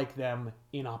like them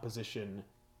in opposition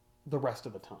the rest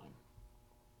of the time.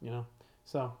 You know?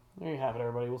 So, there you have it,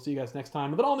 everybody. We'll see you guys next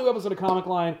time with an all-new episode of Comic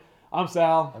Line. I'm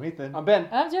Sal. I'm Ethan. I'm Ben.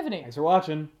 I'm Tiffany. Thanks for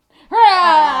watching.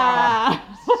 Hurrah!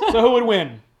 So who would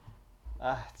win?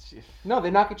 No,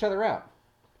 they knock each other out.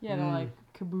 Yeah, they're like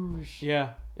kaboosh.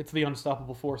 Yeah, it's the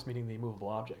unstoppable force meeting the immovable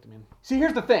object. I mean, See,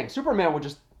 here's the thing. Superman would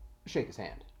just shake his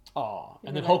hand.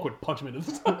 and then Hulk would punch him into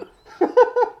the sun.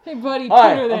 Hey, buddy, put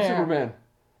Hi, her I'm there. Superman.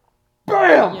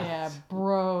 Bam! Yeah,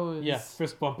 bros. Yeah,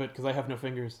 fist bump it, because I have no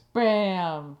fingers.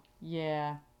 Bam.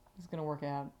 Yeah, it's gonna work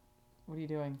out. What are you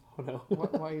doing? Oh no.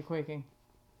 Why are you quaking?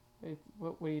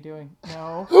 What are you doing?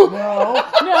 No. No. No.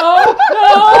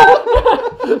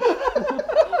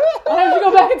 I have to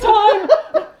go back in time.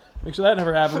 Make sure that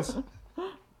never happens.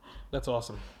 That's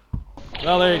awesome.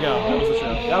 Well, there you go. That was the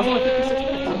show. That was only 56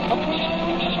 minutes.